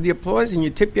hands for the applause, and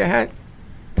you tip your hat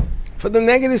for the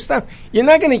negative stuff. You're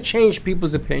not going to change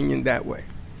people's opinion that way.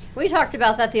 We talked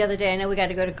about that the other day. I know we got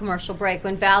to go to commercial break.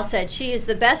 When Val said she is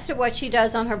the best at what she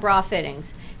does on her bra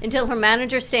fittings until her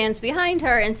manager stands behind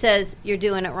her and says, you're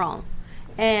doing it wrong,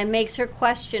 and makes her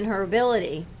question her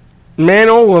ability. Man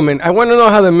or woman. I want to know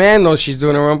how the man knows she's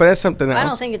doing it wrong, but that's something else. I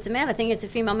don't think it's a man. I think it's a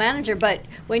female manager. But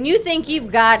when you think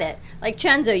you've got it, like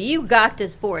Chenzo, you got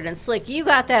this board, and Slick, you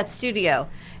got that studio.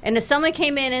 And if someone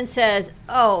came in and says,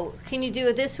 oh, can you do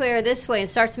it this way or this way, and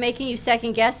starts making you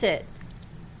second guess it,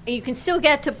 you can still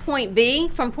get to point B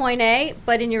from point A,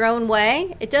 but in your own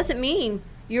way. It doesn't mean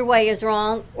your way is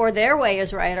wrong or their way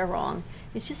is right or wrong.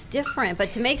 It's just different.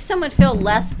 But to make someone feel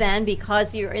less than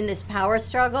because you're in this power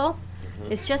struggle,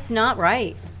 it's just not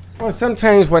right. Well,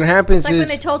 sometimes what happens it's like is...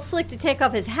 when they told Slick to take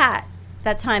off his hat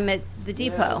that time at the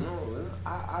depot. Yeah,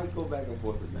 no, I go back and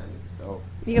forth with managers. Oh.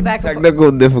 You go back and forth.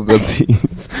 Technical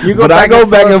difficulties. You go But I back go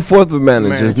and back forth. and forth with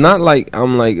managers. Man. Not like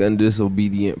I'm like a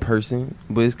disobedient person,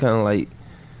 but it's kind of like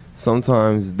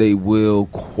sometimes they will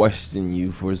question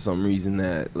you for some reason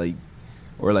that like,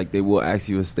 or like they will ask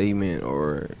you a statement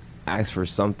or ask for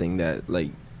something that like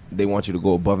they want you to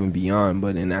go above and beyond.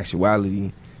 But in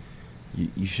actuality,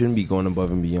 you shouldn't be going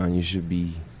above and beyond. You should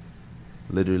be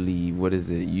literally, what is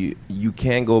it? You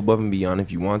can go above and beyond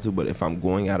if you want to, but if I'm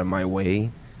going out of my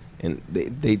way, and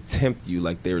they tempt you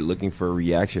like they're looking for a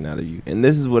reaction out of you. And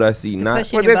this is what I see. Not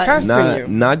pushing Well, your they're buttons. testing you.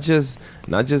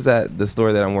 not just at the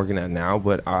store that I'm working at now,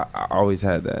 but I always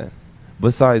had that.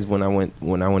 Besides when I went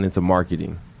into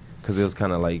marketing, because it was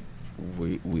kind of like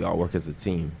we all work as a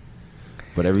team.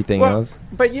 But everything Well, else,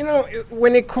 But you know,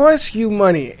 when it costs you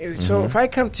money, so if I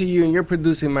come to you and you're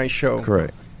producing my show,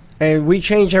 correct. and we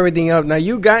change everything up. Now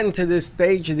you got into this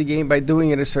stage of the game by doing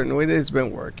it a certain way that it's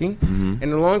been working,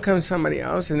 and along comes somebody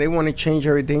else and they want to change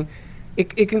everything.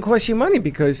 It can cost you money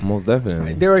because Most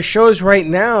definitely. there are shows right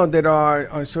now that are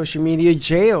on social media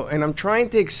jail, and I'm trying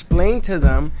to explain to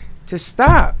them to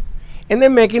stop, and they're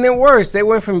making it worse. They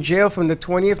went from jail from the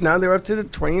 20th, now they're up to the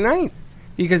 29th.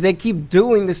 Because they keep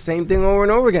doing the same thing over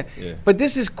and over again. Yeah. But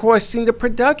this is costing the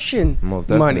production Most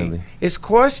money. definitely. It's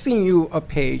costing you a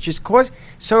page.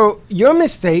 So your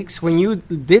mistakes, when you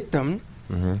did them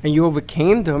and you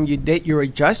overcame them, you did your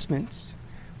adjustments,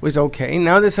 was okay.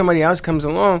 Now that somebody else comes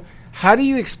along, how do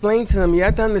you explain to them? You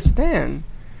have to understand.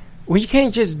 Well, you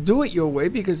can't just do it your way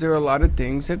because there are a lot of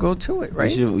things that go to it,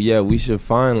 right? We should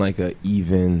find like a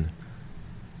even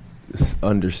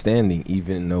understanding,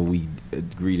 even though we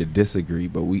agree to disagree.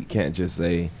 But we can't just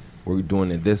say we're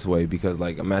doing it this way, because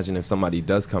like imagine if somebody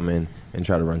does come in and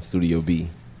try to run Studio B.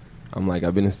 I'm like,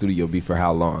 I've been in Studio B for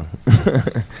how long?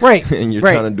 Right. And you're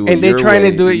right. trying to do it and they're your trying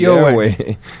way, to do it your their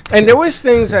way. And there was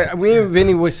things that we and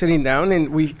Vinny were sitting down,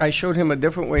 and I showed him a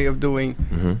different way of doing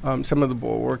some of the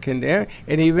board work in there.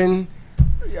 And even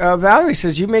Valerie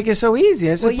says, "You make it so easy."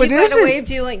 I said, Well, "But you've it got a way isn't." of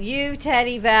doing you,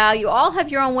 Teddy, Val. You all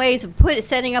have your own ways of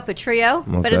setting up a trio.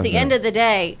 Most but at the definitely. end of the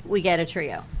day, we get a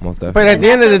trio. Most But definitely. at And the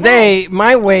end of the that's okay. day,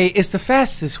 my way is the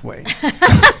fastest way.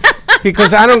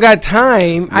 Because I don't got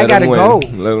time. I Let got to 'em go.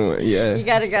 win. Let 'em win. Yeah. You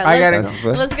gotta go. I gotta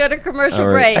Let's go to commercial All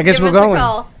right. break. I guess Give we're us going. a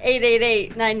call.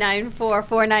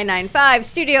 888-994-4995.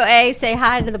 Studio A. Say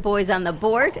hi to the boys on the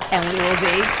board, and we will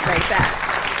be right back.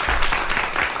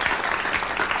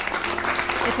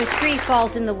 If a tree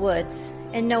falls in the woods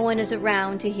and no one is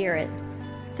around to hear it,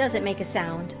 does it make a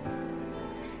sound?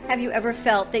 Have you ever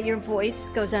felt that your voice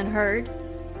goes unheard?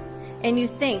 And you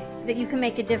think that you can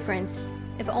make a difference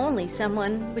if only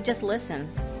someone would just listen?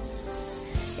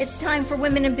 It's time for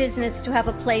women in business to have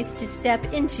a place to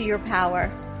step into your power,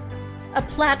 a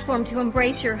platform to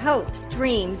embrace your hopes,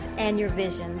 dreams, and your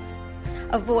visions,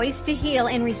 a voice to heal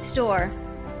and restore.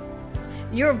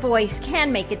 Your voice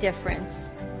can make a difference.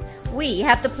 We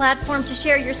have the platform to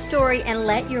share your story and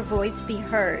let your voice be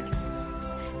heard.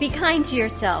 Be kind to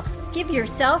yourself. Give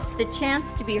yourself the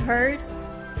chance to be heard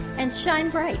and shine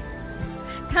bright.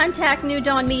 Contact New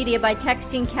Dawn Media by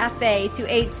texting CAFE to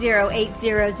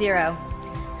 80800.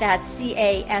 That's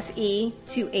CAFE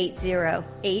to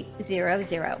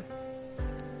 80800.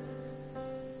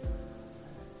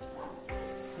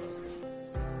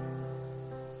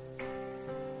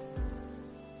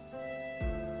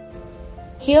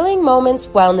 Healing Moments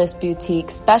Wellness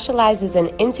Boutique specializes in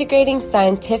integrating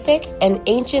scientific and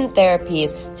ancient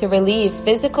therapies to relieve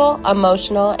physical,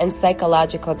 emotional, and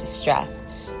psychological distress.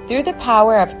 Through the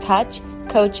power of touch,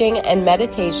 coaching, and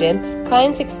meditation,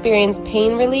 clients experience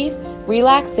pain relief,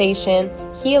 relaxation,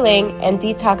 healing, and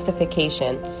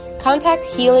detoxification. Contact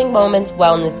Healing Moments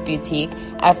Wellness Boutique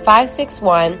at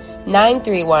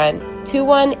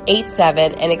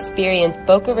 561-931-2187 and experience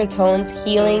Boca Raton's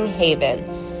Healing Haven.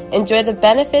 Enjoy the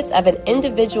benefits of an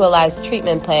individualized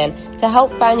treatment plan to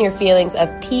help find your feelings of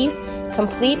peace,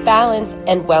 complete balance,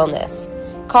 and wellness.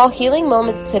 Call Healing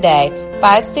Moments today,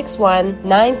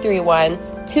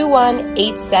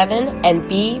 561-931-2187, and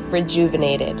be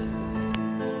rejuvenated.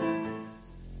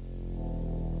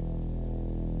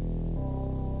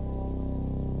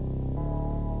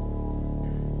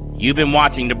 You've been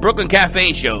watching the Brooklyn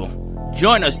Cafe Show.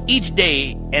 Join us each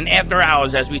day and after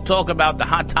hours as we talk about the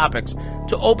hot topics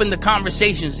to open the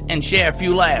conversations and share a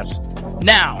few laughs.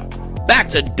 Now, back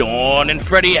to Dawn and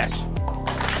Freddie S.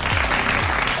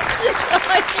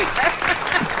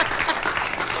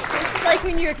 This is like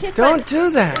when you're kissed. Don't do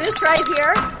that. This right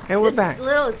here. And we're this back.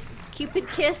 Little Cupid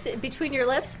kiss between your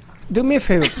lips. Do me a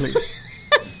favor, please.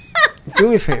 Do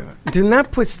me a favor. Do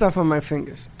not put stuff on my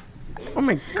fingers. Oh,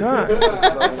 my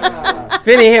God.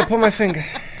 Vinny, here, put my finger.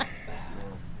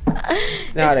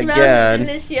 Not it smells again.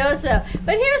 delicioso.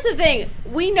 But here's the thing: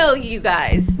 we know you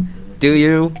guys. Do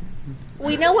you?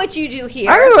 We know what you do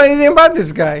here. I don't know anything about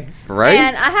this guy. Right?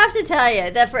 And I have to tell you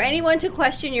that for anyone to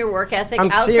question your work ethic I'm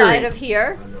outside tearing. of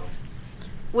here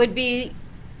would be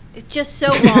just so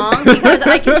wrong, because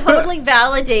I can totally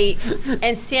validate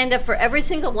and stand up for every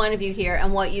single one of you here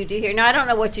and what you do here. Now, I don't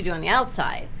know what you do on the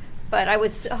outside, but I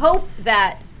would hope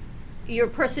that your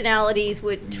personalities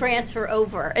would transfer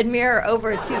over and mirror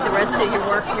over to the rest of your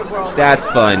work, your world. That's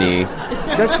funny.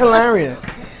 That's hilarious.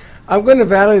 I'm going to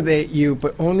validate you,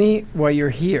 but only while you're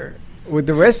here. With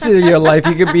the rest of your life,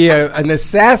 you could be an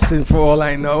assassin for all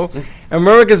I know.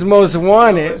 America's Most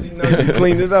Wanted. No, she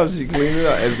cleaned it up. She cleaned it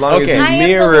up. As long Okay. as I am you the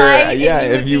mirror, light and yeah, you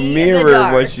if would you be in the mirror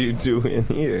dark. what you do in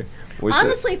here. which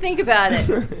Honestly, think about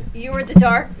it. You were the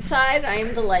dark side. I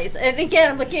am the light. And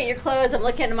again, I'm looking at your clothes. I'm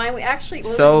looking at mine. We actually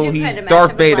So do he's kind of match. Darth I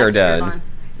have a black Vader skirt then. on.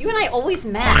 You and I always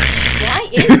match. Why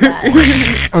is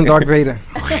that? I'm Darth Vader.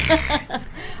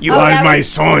 You Oh, are that my was-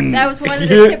 son. That was one of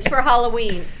the tips for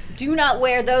Halloween. Do not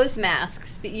wear those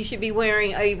masks, but you should be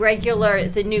wearing a regular,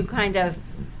 the new kind of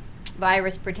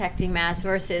virus protecting mask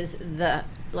versus the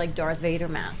like Darth Vader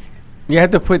mask. You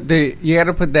had to put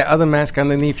that other mask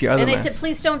underneath your other And they mask. said,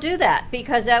 please don't do that,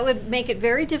 because that would make it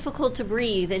very difficult to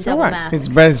breathe in It's double all right. masks.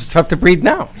 It's tough to breathe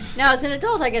now. Now, as an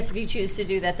adult, I guess if you choose to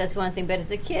do that, that's one thing. But as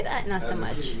a kid, not so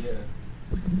much.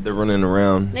 they're running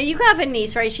around. Now, you have a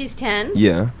niece, right? She's 10.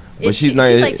 Yeah, but Is she's she-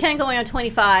 not. She's like 10 going on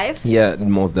 25. Yeah,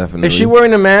 most definitely. Is she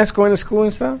wearing a mask going to school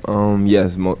and stuff?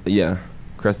 Yes, yeah.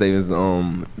 Crest Davis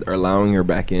are allowing her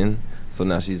back in, so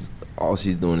now all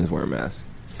she's doing is wearing masks.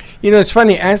 You know, it's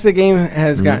funny. As the game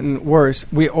has Mm-hmm. gotten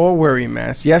worse, we all wearing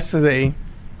masks. Yesterday,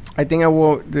 I think I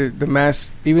wore the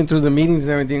mask even through the meetings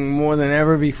and everything more than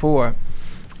ever before.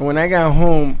 And when I got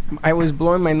home, I was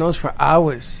blowing my nose for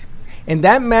hours. And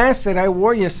that mask that I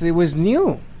wore yesterday was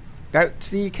new. That's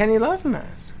the Kenny Love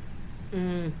mask.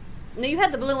 No, you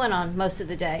had the blue one on most of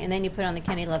the day, and then you put on the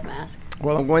Kenny Love mask.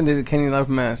 Well, I'm going to the Kenny Love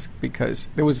mask because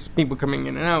there was people coming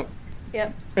in and out.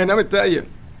 Yep. And I'm going to tell you,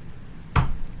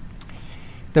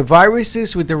 the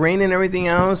viruses with the rain and everything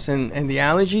else and the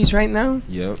allergies right now,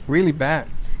 Yep. really bad.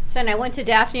 It's funny. I went to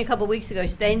Daphne a couple weeks ago.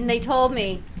 They told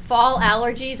me fall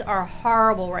allergies are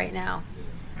horrible right now.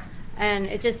 And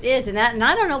it just is. And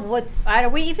I don't know are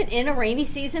we even in a rainy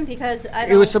season? Because I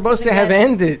don't It was supposed to have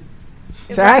ended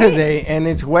Saturday, and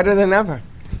it's wetter than ever.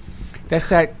 That's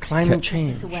that climate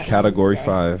change. It's a wet Category Wednesday.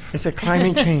 5. It's a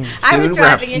climate change. I was Soon we'll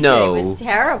have driving into snow. it. It was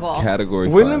terrible. Category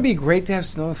 5. Wouldn't it be great to have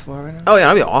snow in Florida? Oh yeah,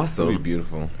 that'd be It'll be awesome.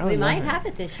 beautiful. I We would might love it. have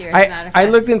it this year, as a matter of I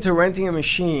fact. looked into renting a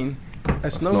machine,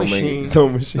 a snow machine,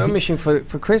 Snow machine. for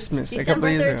Christmas a couple December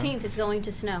of years ago. 13th, it's going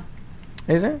to snow.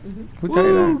 Is it? Who told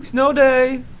you Woo, that? snow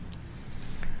day.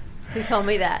 Who told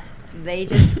me that? They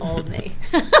just told me.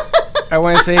 I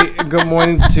want to say good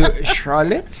morning to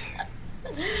Charlotte.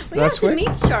 We That's have to what-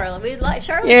 meet Charlotte. We'd like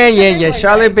Charlotte. Yeah, should come yeah, in yeah. one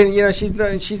Charlotte day.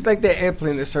 been, she's like the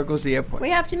airplane that circles the airport. We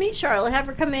have to meet Charlotte. Have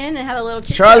her come in and have a little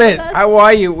chit Charlotte, with us. how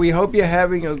are you? We hope you're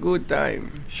having a good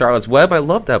time. Charlotte's Web. I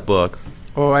love that book.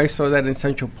 Oh, I saw that in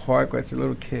Central Park as a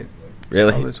little kid.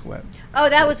 Really? Charlotte's Web. Oh,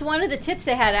 that was one of the tips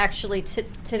they had actually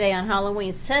today on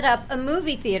Halloween. Set up a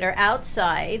movie theater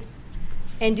outside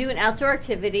and do an outdoor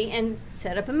activity and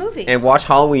set up a movie. And watch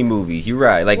Halloween movies. You're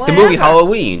right. Like the Whatever. movie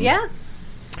Halloween. Yeah.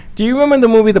 Do you remember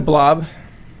the movie The Blob?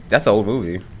 That's an old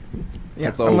movie. Yeah,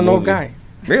 That's an I'm old an old movie. guy.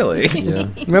 Really? Yeah.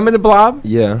 Remember The Blob?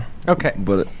 Yeah. Okay.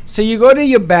 But So you go to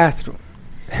your bathroom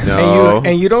No.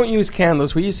 and you don't use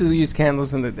candles. We used to use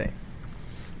candles in the day.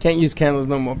 Can't use candles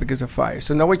no more because of fire.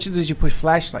 So now what you do is you put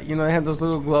flashlight. You know they have those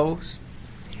little globes,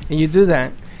 and you do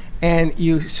that, and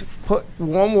you put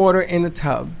warm water in the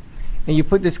tub, and you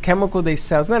put this chemical they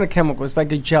sell. It's not a chemical. It's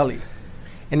like a jelly,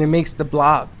 and it makes the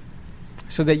blob,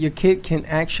 so that your kid can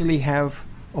actually have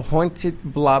a haunted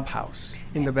blob house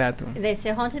in the bathroom. They say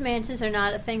haunted mansions are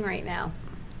not a thing right now.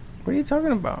 What are you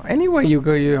talking about? Anywhere you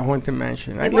go, you're a haunted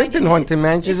mansion. I They lived want you in to- haunted They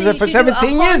mansions say you for should do a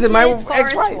 17 years and my haunted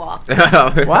forest ex-wife. walk.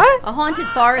 What? A haunted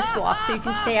forest walk so you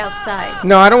can stay outside.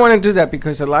 No, I don't want to do that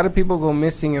because a lot of people go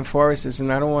missing in forests,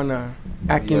 and I don't want to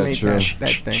accumulate true. that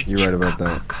thing. you're right about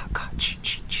that.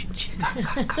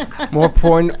 More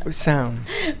porn sound.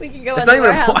 We can go That's on the not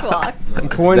even warehouse a-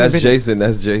 walk. Porn That's video. Jason.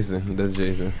 That's Jason. That's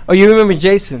Jason. Oh, you remember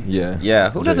Jason? Yeah.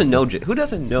 Yeah. Who doesn't Jason. know? Who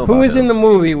doesn't know? Who about was him? in the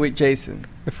movie with Jason?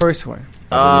 The first one.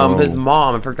 His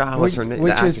mom. I forgot what's her name.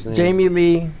 Which the was actress name. Jamie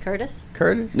Lee Curtis?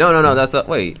 Curtis? No. That's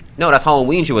wait. No, that's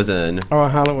Halloween. She was in. Oh,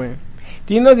 Halloween.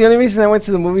 Do you know the only reason I went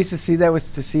to the movies to see that was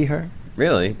to see her?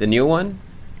 Really, the new one.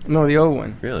 No, the old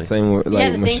one. Really. Same with You like had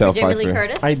a thing Michelle for Jamie Pfeiffer. Lee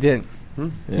Curtis? I did. Yeah.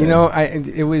 You know,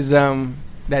 it was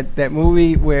that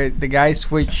movie where the guy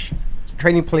switched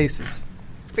trading places.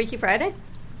 Freaky Friday?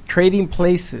 Trading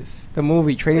Places, the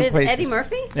movie Trading With Places. Eddie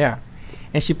Murphy? Yeah,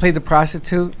 and she played the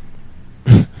prostitute,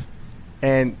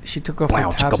 and she took off her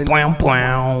top.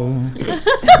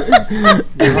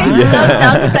 You make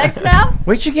sound effects now?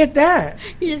 Where'd you get that?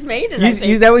 You just made it, I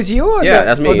think. That was you? Or Yeah,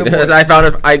 that's me. I found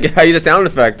it. I used the sound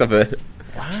effect of it.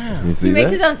 Wow. You see He makes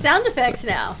that? his own sound effects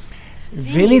now.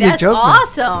 Vinny the That's Joker.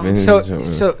 awesome. Vinny the So, Joker.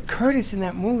 so Curtis in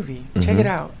that movie, check Mhm. it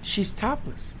out. She's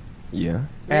topless Yeah.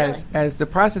 as the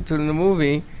prostitute in the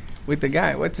movie with the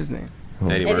guy. What's his name?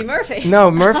 Eddie Murphy.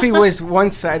 No, Murphy was one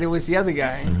side. It was the other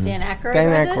guy. Dan Aykroyd. Dan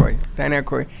was it? Aykroyd. Dan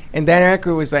Aykroyd. And Dan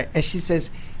Aykroyd was like, and she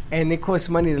says, and it costs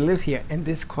money to live here, and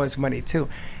this costs money too.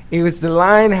 It was the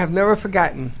line I have never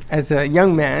forgotten as a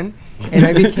young man, and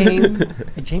I became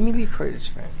a Jamie Lee Curtis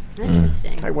fan.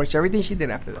 Interesting. I watched everything she did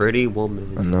after that. Pretty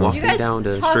woman I know. You walking guys down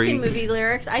the talk street. in movie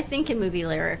lyrics. I think in movie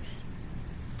lyrics.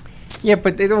 Yeah,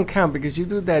 but they don't count because you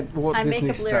do that Walt I Disney make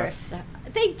up stuff. lyrics.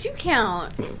 They do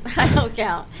count. I don't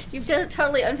count. You've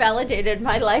totally invalidated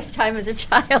my lifetime as a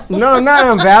child. No, not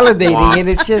I'm validating it.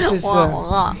 It's just,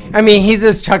 I mean, he's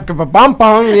just chuck a bum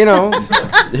bum, you know.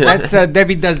 That's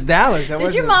Debbie Does Dallas. That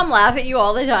Does your wasn't- mom laugh at you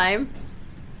all the time?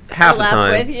 Half Or the laugh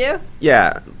time. with you?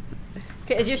 Yeah,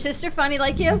 Is your sister funny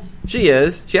like you? she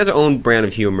is. She has her own brand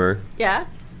of humor. Yeah.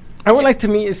 I would like to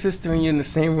meet your sister and you in the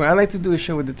same room. I'd like to do a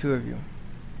show with the two of you.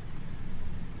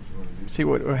 See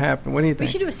what will happen. What do you We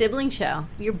think? should do a sibling show.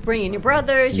 You're bringing your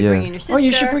brothers. You're Yeah. bringing your sister. Oh,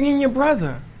 you should bring in your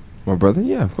brother. My brother?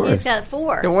 Yeah, of course. He's got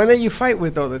 4. The one that you fight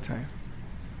with all the time.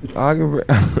 I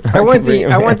I want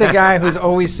the guy who's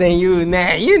always saying you,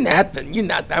 nah, you nothing, you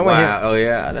nothing. I want Wow. him. Oh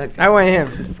yeah. That I want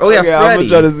him. Oh yeah, I'm Freddie. gonna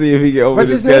try to see if he can over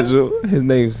What's the his name? schedule.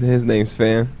 His name's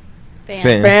Fan.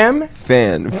 Fan.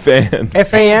 Spam? Fan.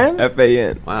 F-A-N?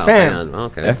 F-A-N. Wow. Fan. Fan.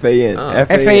 Okay. F-A-N. Oh.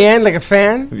 F-A-N, like a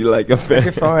fan? If you like a fan.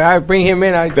 If I bring him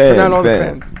in, I Fan, turn on all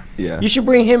fan. the fans. Yeah. You should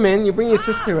bring him in. You bring your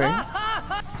sister in.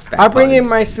 I'll bring in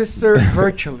my sister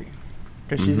virtually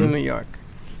because she's in New York.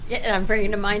 Yeah, and I'm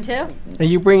bringing to mine too. And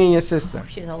you bring in your sister.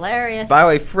 She's hilarious. By the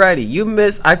way, Freddie,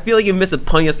 I feel like you missed a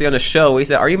pun yesterday on the show. He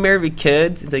said, "Are you married with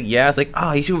kids?" He's like, "Yeah." It's like,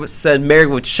 "Oh, you should have said married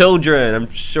with children." I'm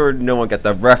sure no one got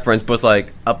that reference, but it's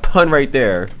like a pun right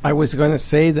there. I was going to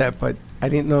say that, but I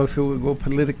didn't know if it would go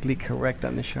politically correct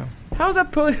on the show. How's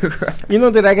that political? You know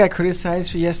that I got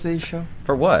criticized for yesterday's show?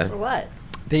 For what? For what?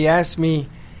 They asked me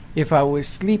if I was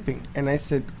sleeping, and I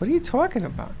said, "What are you talking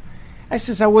about?" I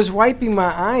says, "I was wiping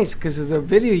my eyes because of the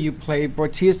video you played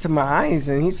brought tears to my eyes."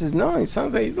 And he says, "No, it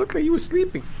sounds like you look like you were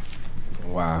sleeping."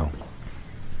 Wow.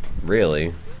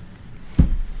 Really?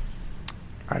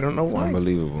 I don't know why.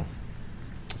 Unbelievable.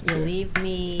 You leave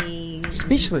me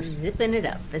Speechless. Zipping it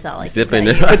up is all I can Zipping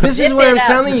tell it you. up. But this is Zip what it I'm up.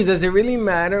 telling you. Does it really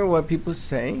matter what people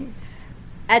say?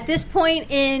 At this point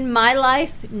in my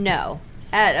life, no.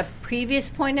 At a previous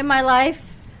point in my life,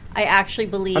 I actually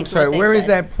believe. I'm sorry, what they where is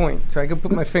said. that point? So I can put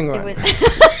my finger It on was-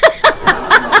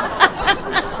 it.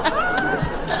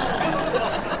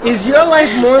 Is your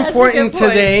life more That's a important good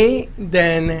point. today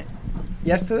than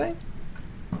yesterday?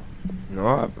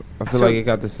 No, I feel So- like it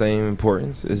got the same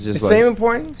importance. It's The just same like,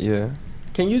 important? yeah.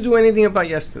 Can you do anything about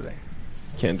yesterday?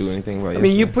 Can't do anything about I it.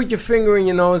 mean, you put your finger in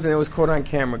your nose and it was caught on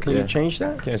camera. Can you Yeah. change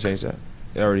that? Can't change that.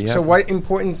 It already happened. So what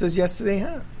importance does yesterday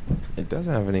have? It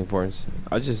doesn't have any importance.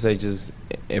 I just say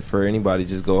if for anybody,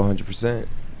 just go 100%.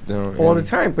 You know, All the and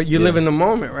time, but you yeah. live in the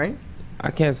moment, right? I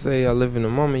can't say I live in the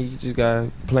moment. You just gotta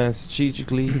plan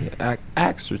strategically,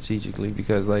 act strategically,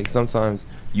 because like sometimes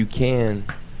you can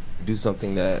do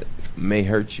something that may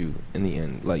hurt you in the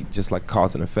end, like just like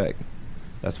cause and effect.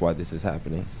 That's why this is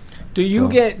happening. Do you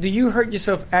So- do you hurt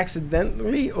yourself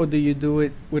accidentally or do you do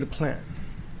it with a plan?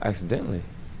 Accidentally.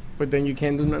 But then you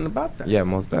can't do nothing about that. Yeah,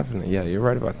 most definitely. Yeah, you're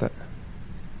right about that.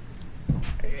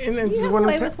 And this You is have what a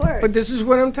way I'm with words. But this is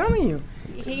what I'm telling you.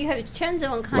 You have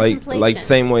Chenzo and Like contemplation.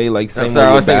 same way I'm way sorry,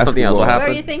 I with was thinking something else. basketball. What What are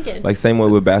happened? you thinking? Like same way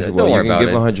with basketball. Don't worry You can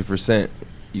about give it. 100%.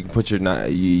 You can put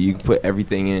you can put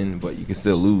everything in, but you can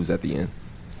still lose at the end.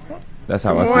 That's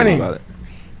how Good I morning. feel about it.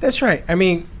 That's right. I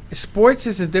mean, sports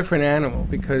is a different animal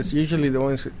because usually the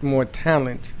ones with more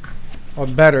talent are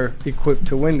better equipped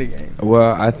to win the game.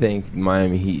 Well, I think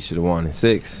Miami Heat should have won in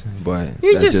 6, but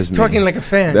You're that's just me. talking like a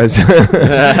fan. That's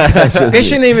that's just They me.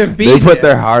 shouldn't even be They put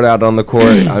there. their heart out on the court.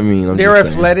 I mean, I'm They're just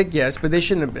saying. athletic, yes, but they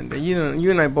shouldn't have been there.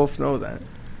 You and I both know that.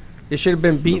 They should have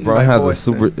been beaten LeBron by has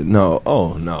Boston. a super. No,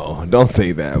 oh no, don't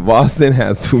say that. Boston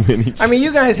has too many. I mean,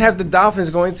 you guys have the Dolphins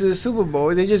going to the Super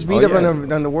Bowl. They just beat Oh, up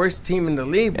yeah. on the worst team in the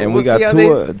league. But and we'll we got see how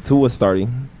they. Tua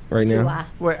starting right now. Wow.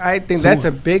 Well, I think Tua. that's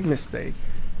a big mistake.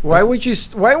 Why That's- would you?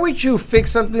 Why would you fix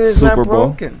something that's Super not Bowl.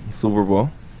 broken? Super Bowl.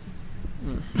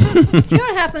 Do you know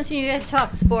what happens when you guys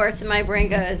talk sports and my brain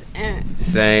goes,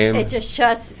 Same. it just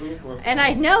shuts. And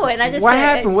I know it. And I just What say,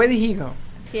 happened? Where did he go?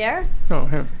 Pierre? No,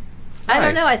 him. I Hi.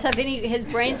 don't know. I saw Vinny, his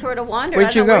brain sort of wandered. Where'd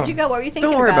I don't you know. go? Where'd you go? What were you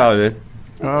thinking Don't worry about it.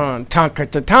 Oh, tong.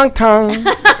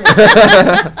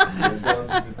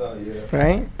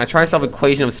 Right? I try to solve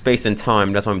equation of space and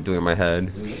time. That's what I'm doing in my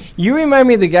head. You remind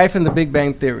me of the guy from The Big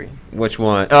Bang Theory, Which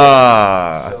one?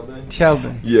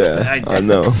 Sheldon. Yeah, I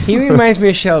know. He reminds me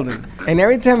of Sheldon. And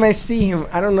every time I see him,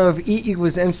 I don't know if E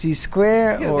equals MC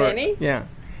square Who, or Vinny? yeah,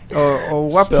 or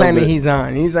what Sheldon. planet he's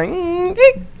on. He's like,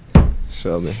 eek.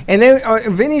 Sheldon. And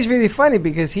then Vinny's really funny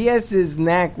because he has this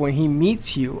knack when he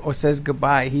meets you or says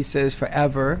goodbye, he says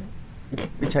forever,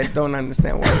 which I don't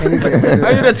understand why anybody would do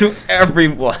I do that. that to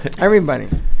everyone. Everybody.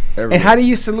 Everyone. And how do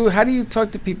you salute? How do you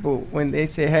talk to people when they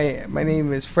say, "Hey, my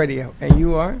name is Freddie," and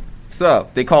you are? What's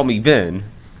up? They call me Vin.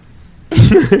 They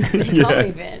call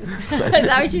me Vin. Is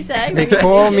that what you say? They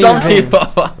call me Some Vin.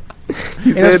 people.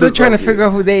 And I'm still trying to figure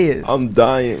out who they is. I'm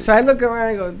dying. So I look around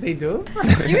and go, "They do?"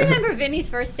 Do you remember Vinny's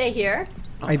first day here?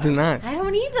 I do not. I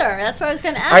don't either. That's what I was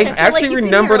going to ask. I feel like actually you've been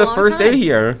remember here a the long first time. day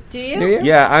here. Do you? Do you?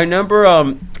 Yeah, I remember.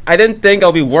 I didn't think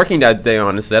I'll be working that day.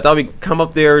 Honestly, I thought we'd come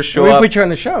up there, show We up, put you on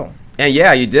the show. and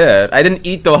yeah, you did. I didn't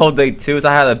eat the whole day too, so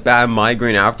I had a bad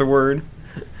migraine afterward.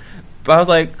 But I was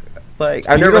like I You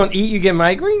never. don't eat, you get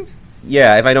migraines?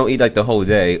 Yeah, if I don't eat like the whole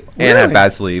day and have Really?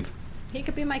 bad sleep. He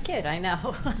could be my kid. I know.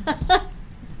 I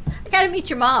got to meet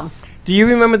your mom. Do you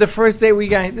remember the first day we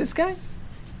got this guy?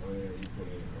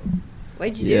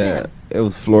 What'd you do to Yeah, him? it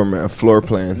was floor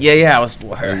plan. Yeah, I was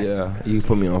for her. Yeah, you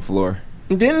put me on floor.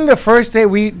 Didn't the first day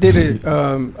we did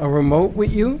a remote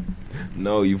with you?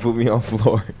 No, you put me on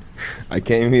floor. I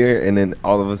came here and then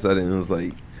all of a sudden it was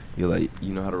like, you're like,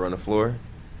 you know how to run a floor?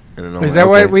 And then I'm Is like, that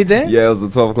what okay. we did? Yeah, it was a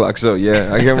 12 o'clock show.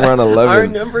 Yeah, I came around 11. I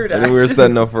remember that. And then we were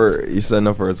setting up for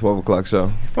a 12 o'clock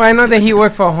show. Well, I know that he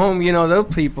worked for home, you know,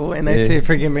 those people, and I Yeah. say,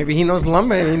 forget, maybe he knows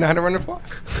lumber and he know how to run a floor.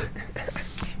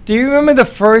 Do you remember the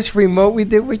first remote we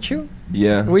did with you?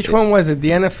 Yeah. Which one was it?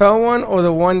 The NFL one or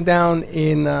the one down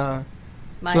in My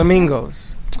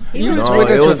Flamingos? He You was was No, with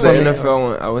it us was for the Flamingos. NFL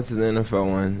one. I went to the NFL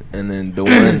one, and then the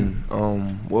one,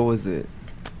 what was it?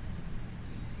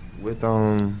 With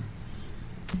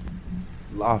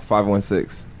Loft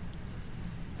 516.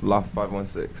 Loft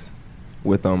 516.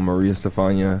 With Maria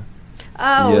Stefania.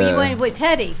 Oh, Yeah. you went with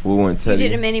Teddy. We went Teddy. You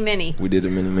did a mini. We did a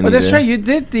mini. Oh, that's there. right. You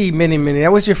did the mini.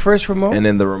 That was your first remote? And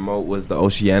then the remote was the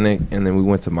Oceanic, and then we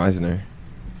went to Meisner.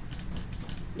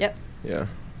 Yep. Yeah.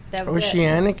 That was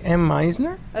Oceanic and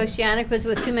Meisner? it. Oceanic was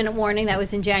with 2 Minute Warning. That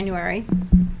was in January.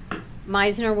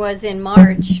 Meisner was in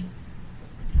March.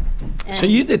 So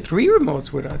you did 3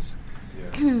 remotes with us.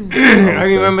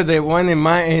 I remember the one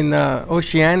in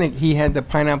Oceanic. He had the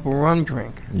pineapple rum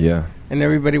drink, Yeah. and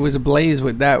everybody was ablaze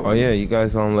with that Oh one. yeah, you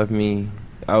guys left me.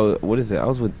 What is it? I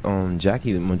was with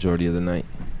Jackie the majority of the night.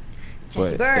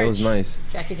 Jackie But it was Birch. nice.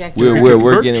 Jackie We're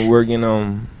Birch? getting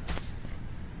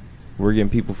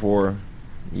people for,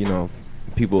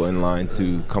 people in line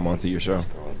to come onto your show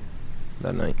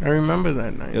that night. I remember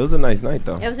that night. It was a nice night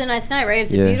though. It was a nice night, right? It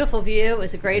was Yeah. a beautiful view. It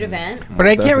was a great event. But I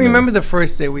can't Definitely. remember the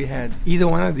first day we had either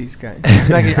one of these guys. It's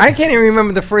like, I can't even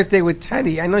remember the first day with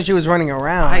Teddy. I know she was running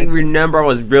around. I remember I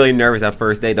was really nervous that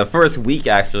first day, the first week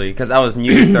actually, because I was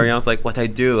new starting. I was like, what do I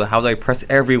do? How do I press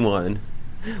everyone?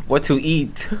 What to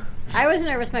eat? I was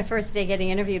nervous my first day getting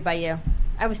interviewed by you.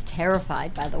 I was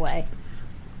terrified, by the way.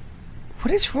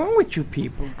 What is wrong with you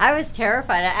people? I was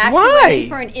terrified. I actually Why? went in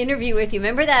for an interview with you.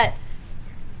 Remember that?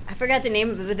 I forgot the name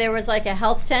of it, but there was like a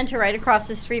health center right across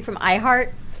the street from iHeart,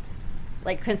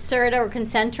 like Concerta or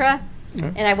Concentra.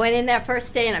 Yeah. And I went in that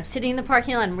first day, and I'm sitting in the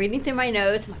parking lot, and reading through my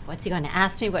notes. I'm like, what's he going to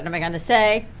ask me? What am I going to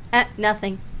say?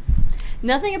 Nothing.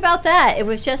 Nothing about that. It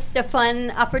was just a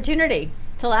fun opportunity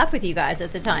to laugh with you guys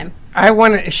at the time.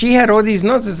 She had all these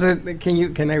notes. I said,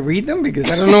 can I read them?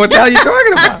 Because I don't know what the hell you're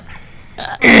talking about.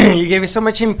 You gave me so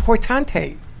much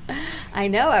importante. I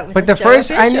know. I was. But the so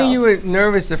first, I knew official. you were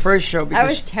nervous the first show because I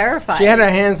was terrified. she had her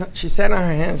hands. She sat on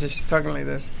her hands and she's talking like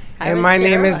this. I And was my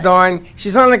name is terrified. Dawn.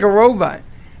 She sounded like a robot.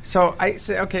 So I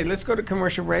said, okay, let's go to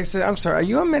commercial break. I said, I'm sorry, are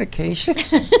you on medication?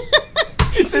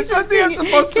 He said, something I'm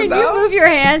supposed to Can know. you move your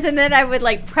hands? And then I would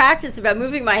like practice about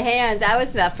moving my hands. That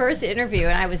was that first interview,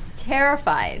 and I was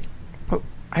terrified But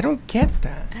I don't get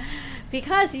that.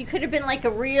 because you could have been like a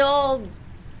real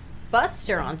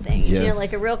buster on things, Yes.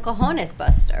 like a real cojones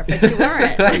buster, but you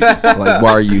weren't. Like,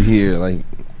 why are you here? Like,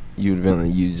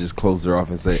 you just closed her off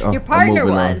and say, "Oh, Your I'm partner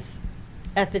moving on." was.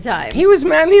 at the time. He was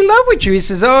madly in love with you. He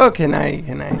says, "Oh, can I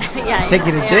Yeah, take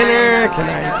you to yeah, dinner? I know, Can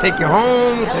I I know. take you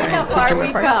home? Look Can I how take far you to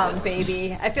we've my party?" come,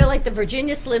 baby. I feel like the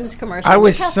Virginia Slims commercial. I Look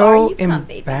was how far so you've come,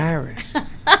 baby.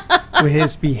 embarrassed with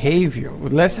his behavior,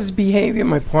 with Les's behavior.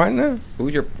 My partner, Who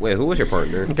was your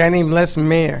partner? a guy named Les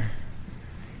Mayer.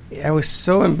 I was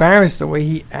so embarrassed the way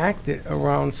he acted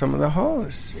around some of the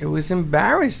hoes. It was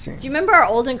embarrassing. Do you remember our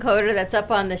old encoder that's up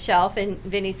on the shelf in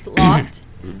Vinny's loft?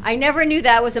 I never knew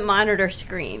that was a monitor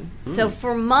screen. So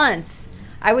for months,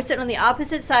 I was sitting on the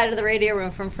opposite side of the radio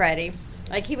room from Freddie.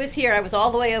 Like he was here, I was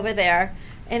all the way over there.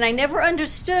 And I never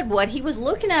understood what he was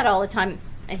looking at all the time.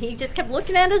 And he just kept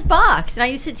looking at his box. And I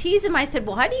used to tease him. I said,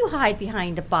 well, how do you hide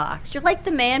behind a box? You're like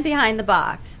the man behind the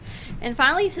box. And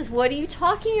finally he says, what are you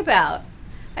talking about?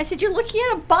 I said, you're looking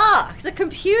at a box, a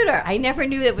computer. I never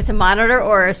knew it was a monitor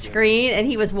or a screen, and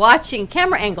he was watching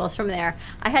camera angles from there.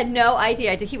 I had no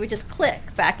idea. He would just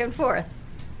click back and forth.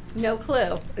 No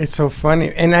clue. It's so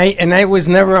funny. And I was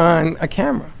never on a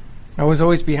camera. I was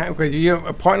always behind, because you're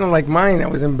a partner like mine. I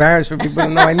was embarrassed for people to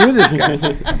know I knew this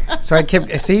guy. So I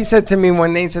kept, so he said to me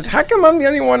one day, he says, how come I'm the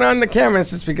only one on the camera? I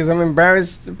says, because I'm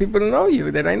embarrassed for people to know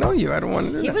you, that I know you. I don't want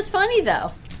to do that. He was funny,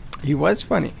 though. He was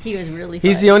funny. He was really funny.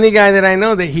 He's the only guy that I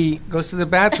know that he goes to the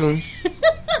bathroom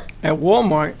at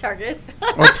Walmart Target.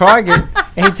 or Target,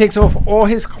 and he takes off all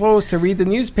his clothes to read the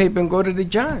newspaper and go to the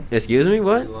John. Excuse me,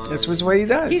 what? That's what he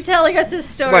does. He's telling us his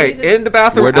story. Wait, He's in the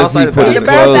bathroom, Where does outside he the put in his the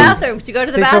bathroom? clothes? bathroom to go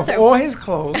to the Takes off bathroom. all his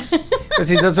clothes because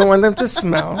he doesn't want them to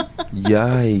smell.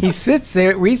 Yikes. He sits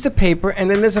there, reads the paper, and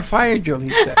then there's a fire drill,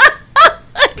 he said.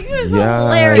 He was Yeah.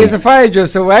 hilarious. There's a fire drill,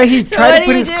 so while he So tried what to do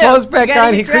put you his do? clothes back You gotta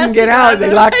on, be he couldn't dressed get to go out. to They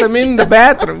the locked fire him in the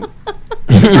bathroom.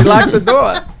 He locked the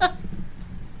door.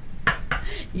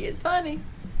 He is funny.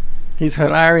 He's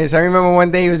hilarious. I remember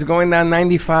one day he was going down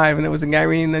 95, and there was a guy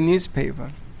reading the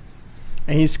newspaper.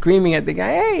 And he's screaming at the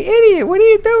guy, hey, idiot, what are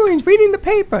you doing? He's reading the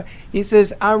paper. He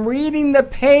says, I'm reading the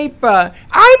paper.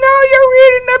 I know you're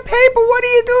reading the paper. What are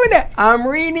you doing there? I'm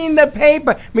reading the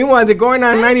paper. Meanwhile, they're going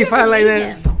down How did you 95 like meet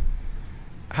this. him?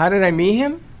 How did I meet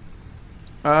him?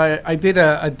 I did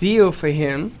a deal for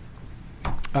him.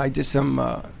 I did some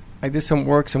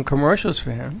work, some commercials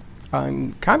for him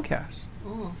on Comcast.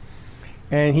 Oh.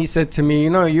 And he said to me,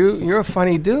 you're a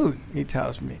funny dude, he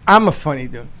tells me. I'm a funny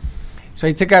dude. So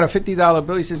he took out a $50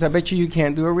 bill. He says, I bet you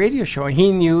can't do a radio show. And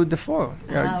he knew DeForest.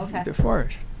 Okay.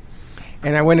 DeForest.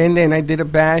 And I went in there and I did a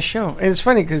bad show. And it's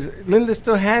funny because Linda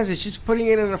still has it. She's putting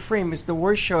it in a frame. It's the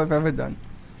worst show I've ever done.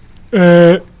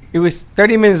 It was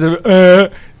 30 minutes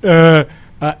of,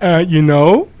 you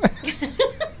know?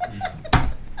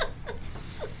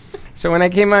 So when I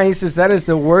came out, he says, that is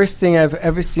the worst thing I've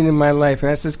ever seen in my life.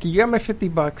 And I says, you got my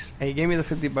 $50? And he gave me the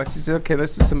 $50. He said, okay,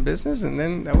 let's do some business. And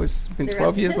then that was been The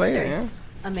 12 rest years is later. history. Yeah.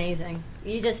 Amazing.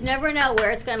 You just never know where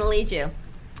it's going to lead you.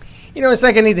 It's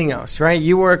like anything else, right?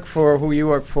 You work for who you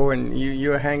work for, and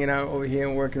you're hanging out over here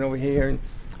and working over here. And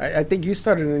I think you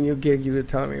started a new gig, you were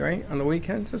telling me, right? On the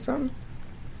weekends or something?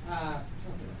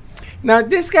 Now,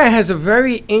 this guy has a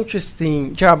very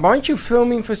interesting job. Aren't you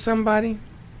filming for somebody?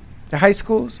 The high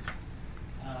schools?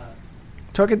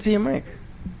 Talking to your mic.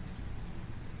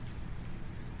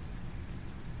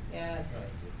 Yeah, that's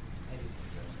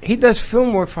right. He does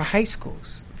film work for high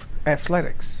schools,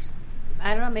 athletics.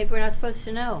 I don't know. Maybe we're not supposed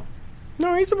to know.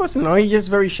 No, he's supposed to know. He's just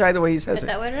very shy the way he says Is it.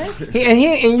 that what it is?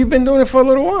 And you've been doing it for a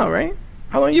little while, right?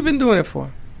 How long you been doing it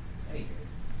for?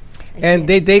 And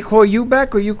they call you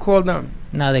back or you call them?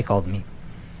 No, they called me.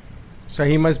 So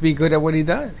he must be good at what he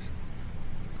does.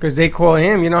 Because they call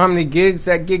him. You know how many gigs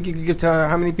that gig you could give to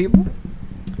how many people?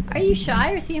 Are you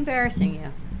shy or is he embarrassing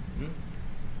you?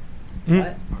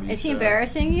 What? Is he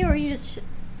embarrassing you or are you just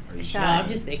No, shy? I'm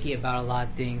just thinking about a lot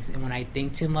of things, and when I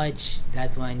think too much,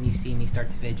 that's when you see me start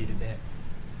to fidget a bit.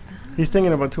 He's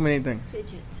thinking about too many things.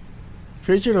 Fidget.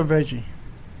 Fidget or veggie?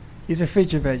 He's a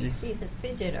fidget veggie. He's a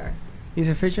fidgeter. He's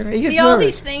a fidgeter? He gets See all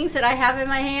nervous. these things that I have in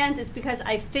my hands? It's because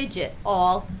I fidget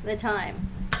all the time.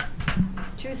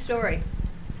 True story.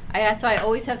 That's why I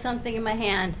always have something in my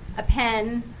hand. A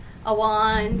pen, a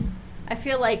wand. I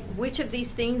feel like which of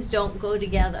these things don't go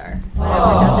together? It's whatever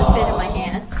doesn't fit in my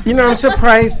hands. I'm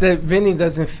surprised that Vinny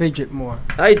doesn't fidget more.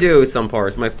 I do some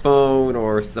parts. My phone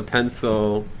or a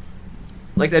pencil.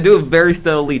 Like I do it very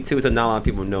steadily too, so not a lot of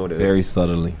people notice. Very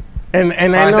subtly. And I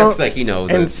know, except like he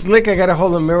knows and it. Slick, I got to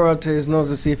hold a mirror up to his nose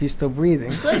to see if he's still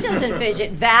breathing. Slick doesn't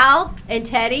fidget. Val and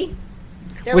Teddy,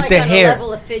 They're with like the on hair. a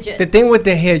level of fidget. The thing with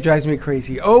the hair drives me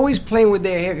crazy. Always playing with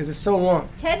their hair because it's so long.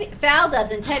 Val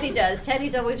doesn't. Teddy does.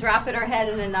 Teddy's always wrapping her head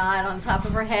in a knot on top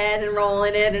of her head and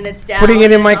rolling it, and it's down. Putting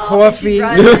it in my and coffee. she's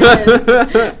running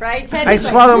and- right? Teddy's I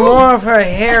swallow "Woo!" more of her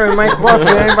hair in my coffee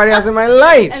than anybody else in my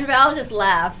life. And Val just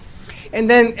laughs. And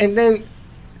then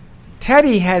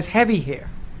Teddy has heavy hair.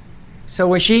 So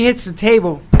when she hits the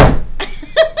table,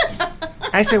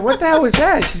 I say, "What the hell was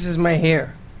that?" She says, "My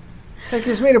hair." It's like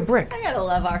it's made of brick. I gotta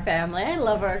love our family. I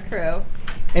love our crew.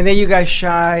 And then you guys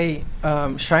shine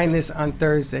this on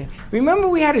Thursday. Remember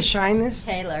we had a shine this?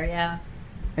 Taylor, yeah.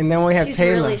 And then we have She's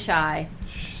Taylor. really shy.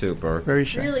 Super. Very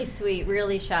shy. Really sweet,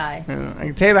 really shy.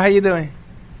 Taylor, how you doing?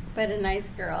 But a nice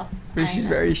girl. But I she's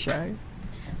know. very shy.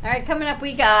 All right, coming up,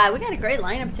 we got a great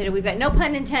lineup today. We've got No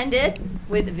Pun Intended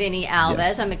with Vinny Alves.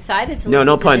 Yes. I'm excited to No, listen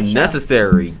no to pun the show.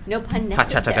 necessary. No pun Ha cha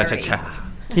cha cha cha necessary. cha.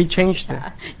 He changed it.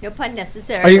 No pun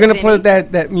necessary. Are you with going to put Vinny.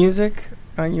 that music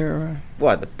on your...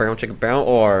 What, the brown chicken brown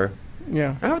or?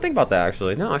 yeah. I don't think about that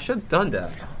actually. No, I should have done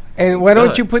that. And why don't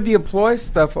Good. you put the applause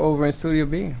stuff over in Studio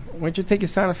B? Why don't you take your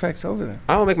sound effects over there?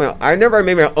 I never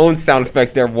made my own sound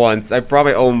effects there once. I brought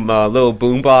my own little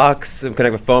boombox and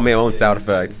connect my phone, my own sound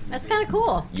effects. That's kind of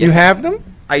cool. Yeah. You have them?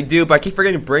 I do, but I keep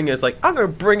forgetting to bring it. It's like I'm gonna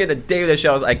bring it the day of the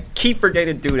show. I keep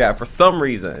forgetting to do that for some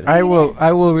reason. I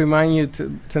will remind you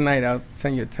tonight. I'll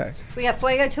send you a text. We have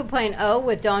Fuego 2.0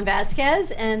 with Dawn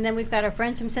Vasquez, and then we've got our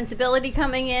friends from Sensibility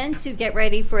coming in to get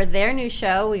ready for their new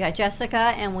show. We got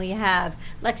Jessica, and we have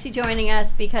Lexi joining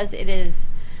us because it is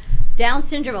Down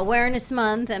Syndrome Awareness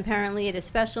Month, and apparently it is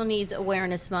Special Needs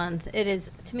Awareness Month. It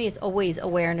is, to me, it's always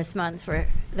Awareness Month for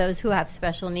those who have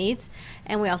special needs.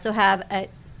 And we also have a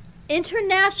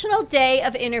International Day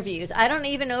of Interviews. I don't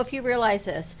even know if you realize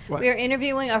this. What? We are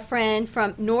interviewing a friend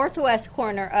from northwest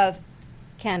corner of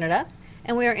Canada,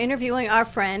 and we are interviewing our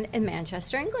friend in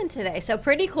Manchester, England today. So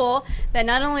pretty cool that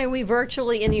not only are we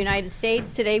virtually in the United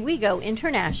States, today we go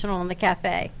international in the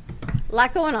cafe. A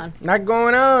lot going on. Not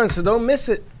going on, so don't miss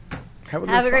it. Have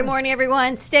Have a great morning,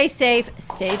 everyone. Stay safe,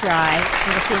 stay dry,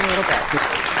 and we'll see you in a little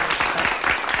bit.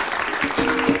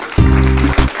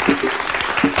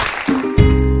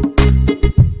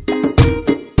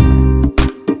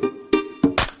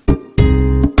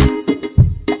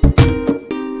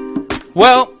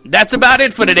 Well, that's about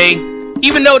it for today.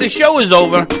 Even though the show is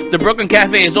over, the Brooklyn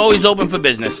Cafe is always open for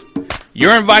business.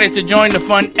 You're invited to join the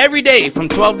fun every day from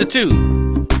 12 to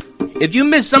 2. If you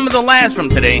missed some of the laughs from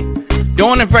today,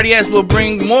 Dawn and Freddie S. will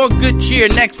bring more good cheer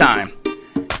next time.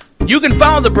 You can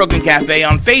follow the Brooklyn Cafe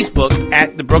on Facebook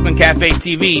at the Brooklyn Cafe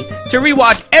TV to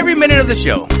rewatch every minute of the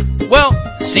show. Well,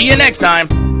 see you next time.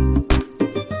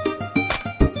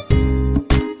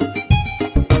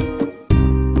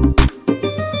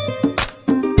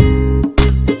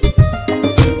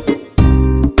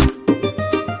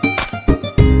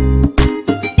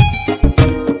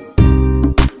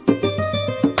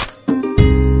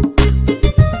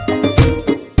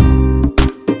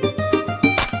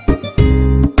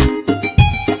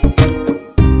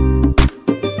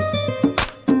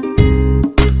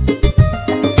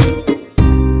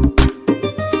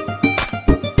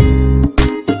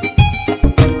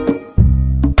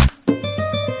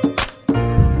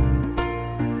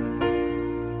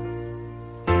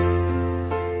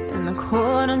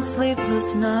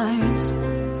 Sleepless nights,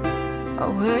 I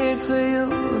wait for you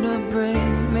to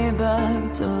bring me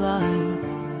back to life.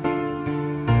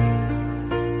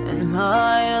 In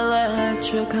my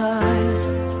electric eyes,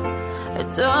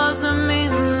 it doesn't mean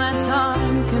that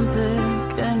time can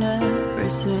pick in every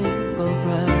single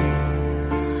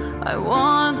breath. I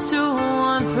want to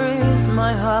unfreeze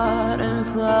my heart and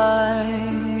fly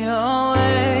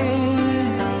away.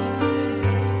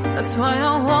 That's why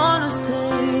I wanna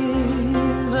say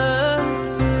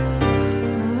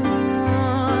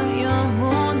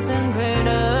and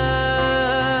craters,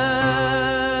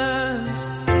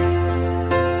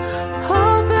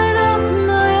 open up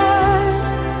my eyes,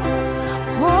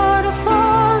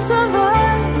 waterfalls of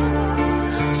ice,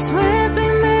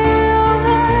 sweeping me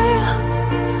away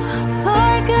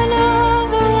like an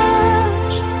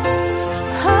avalanche,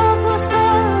 helpless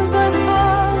as I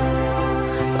fall,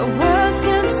 the words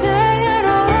can't say it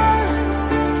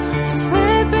all,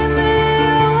 sweeping me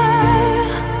away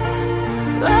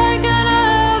like an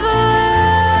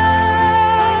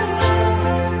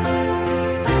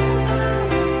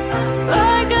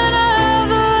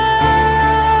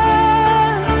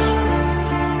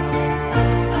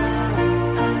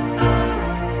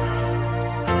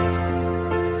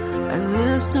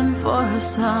for a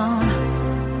sound,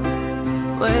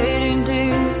 waiting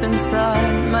deep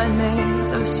inside my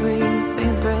maze of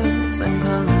sweeping thrills and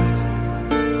colors,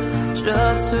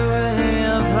 just to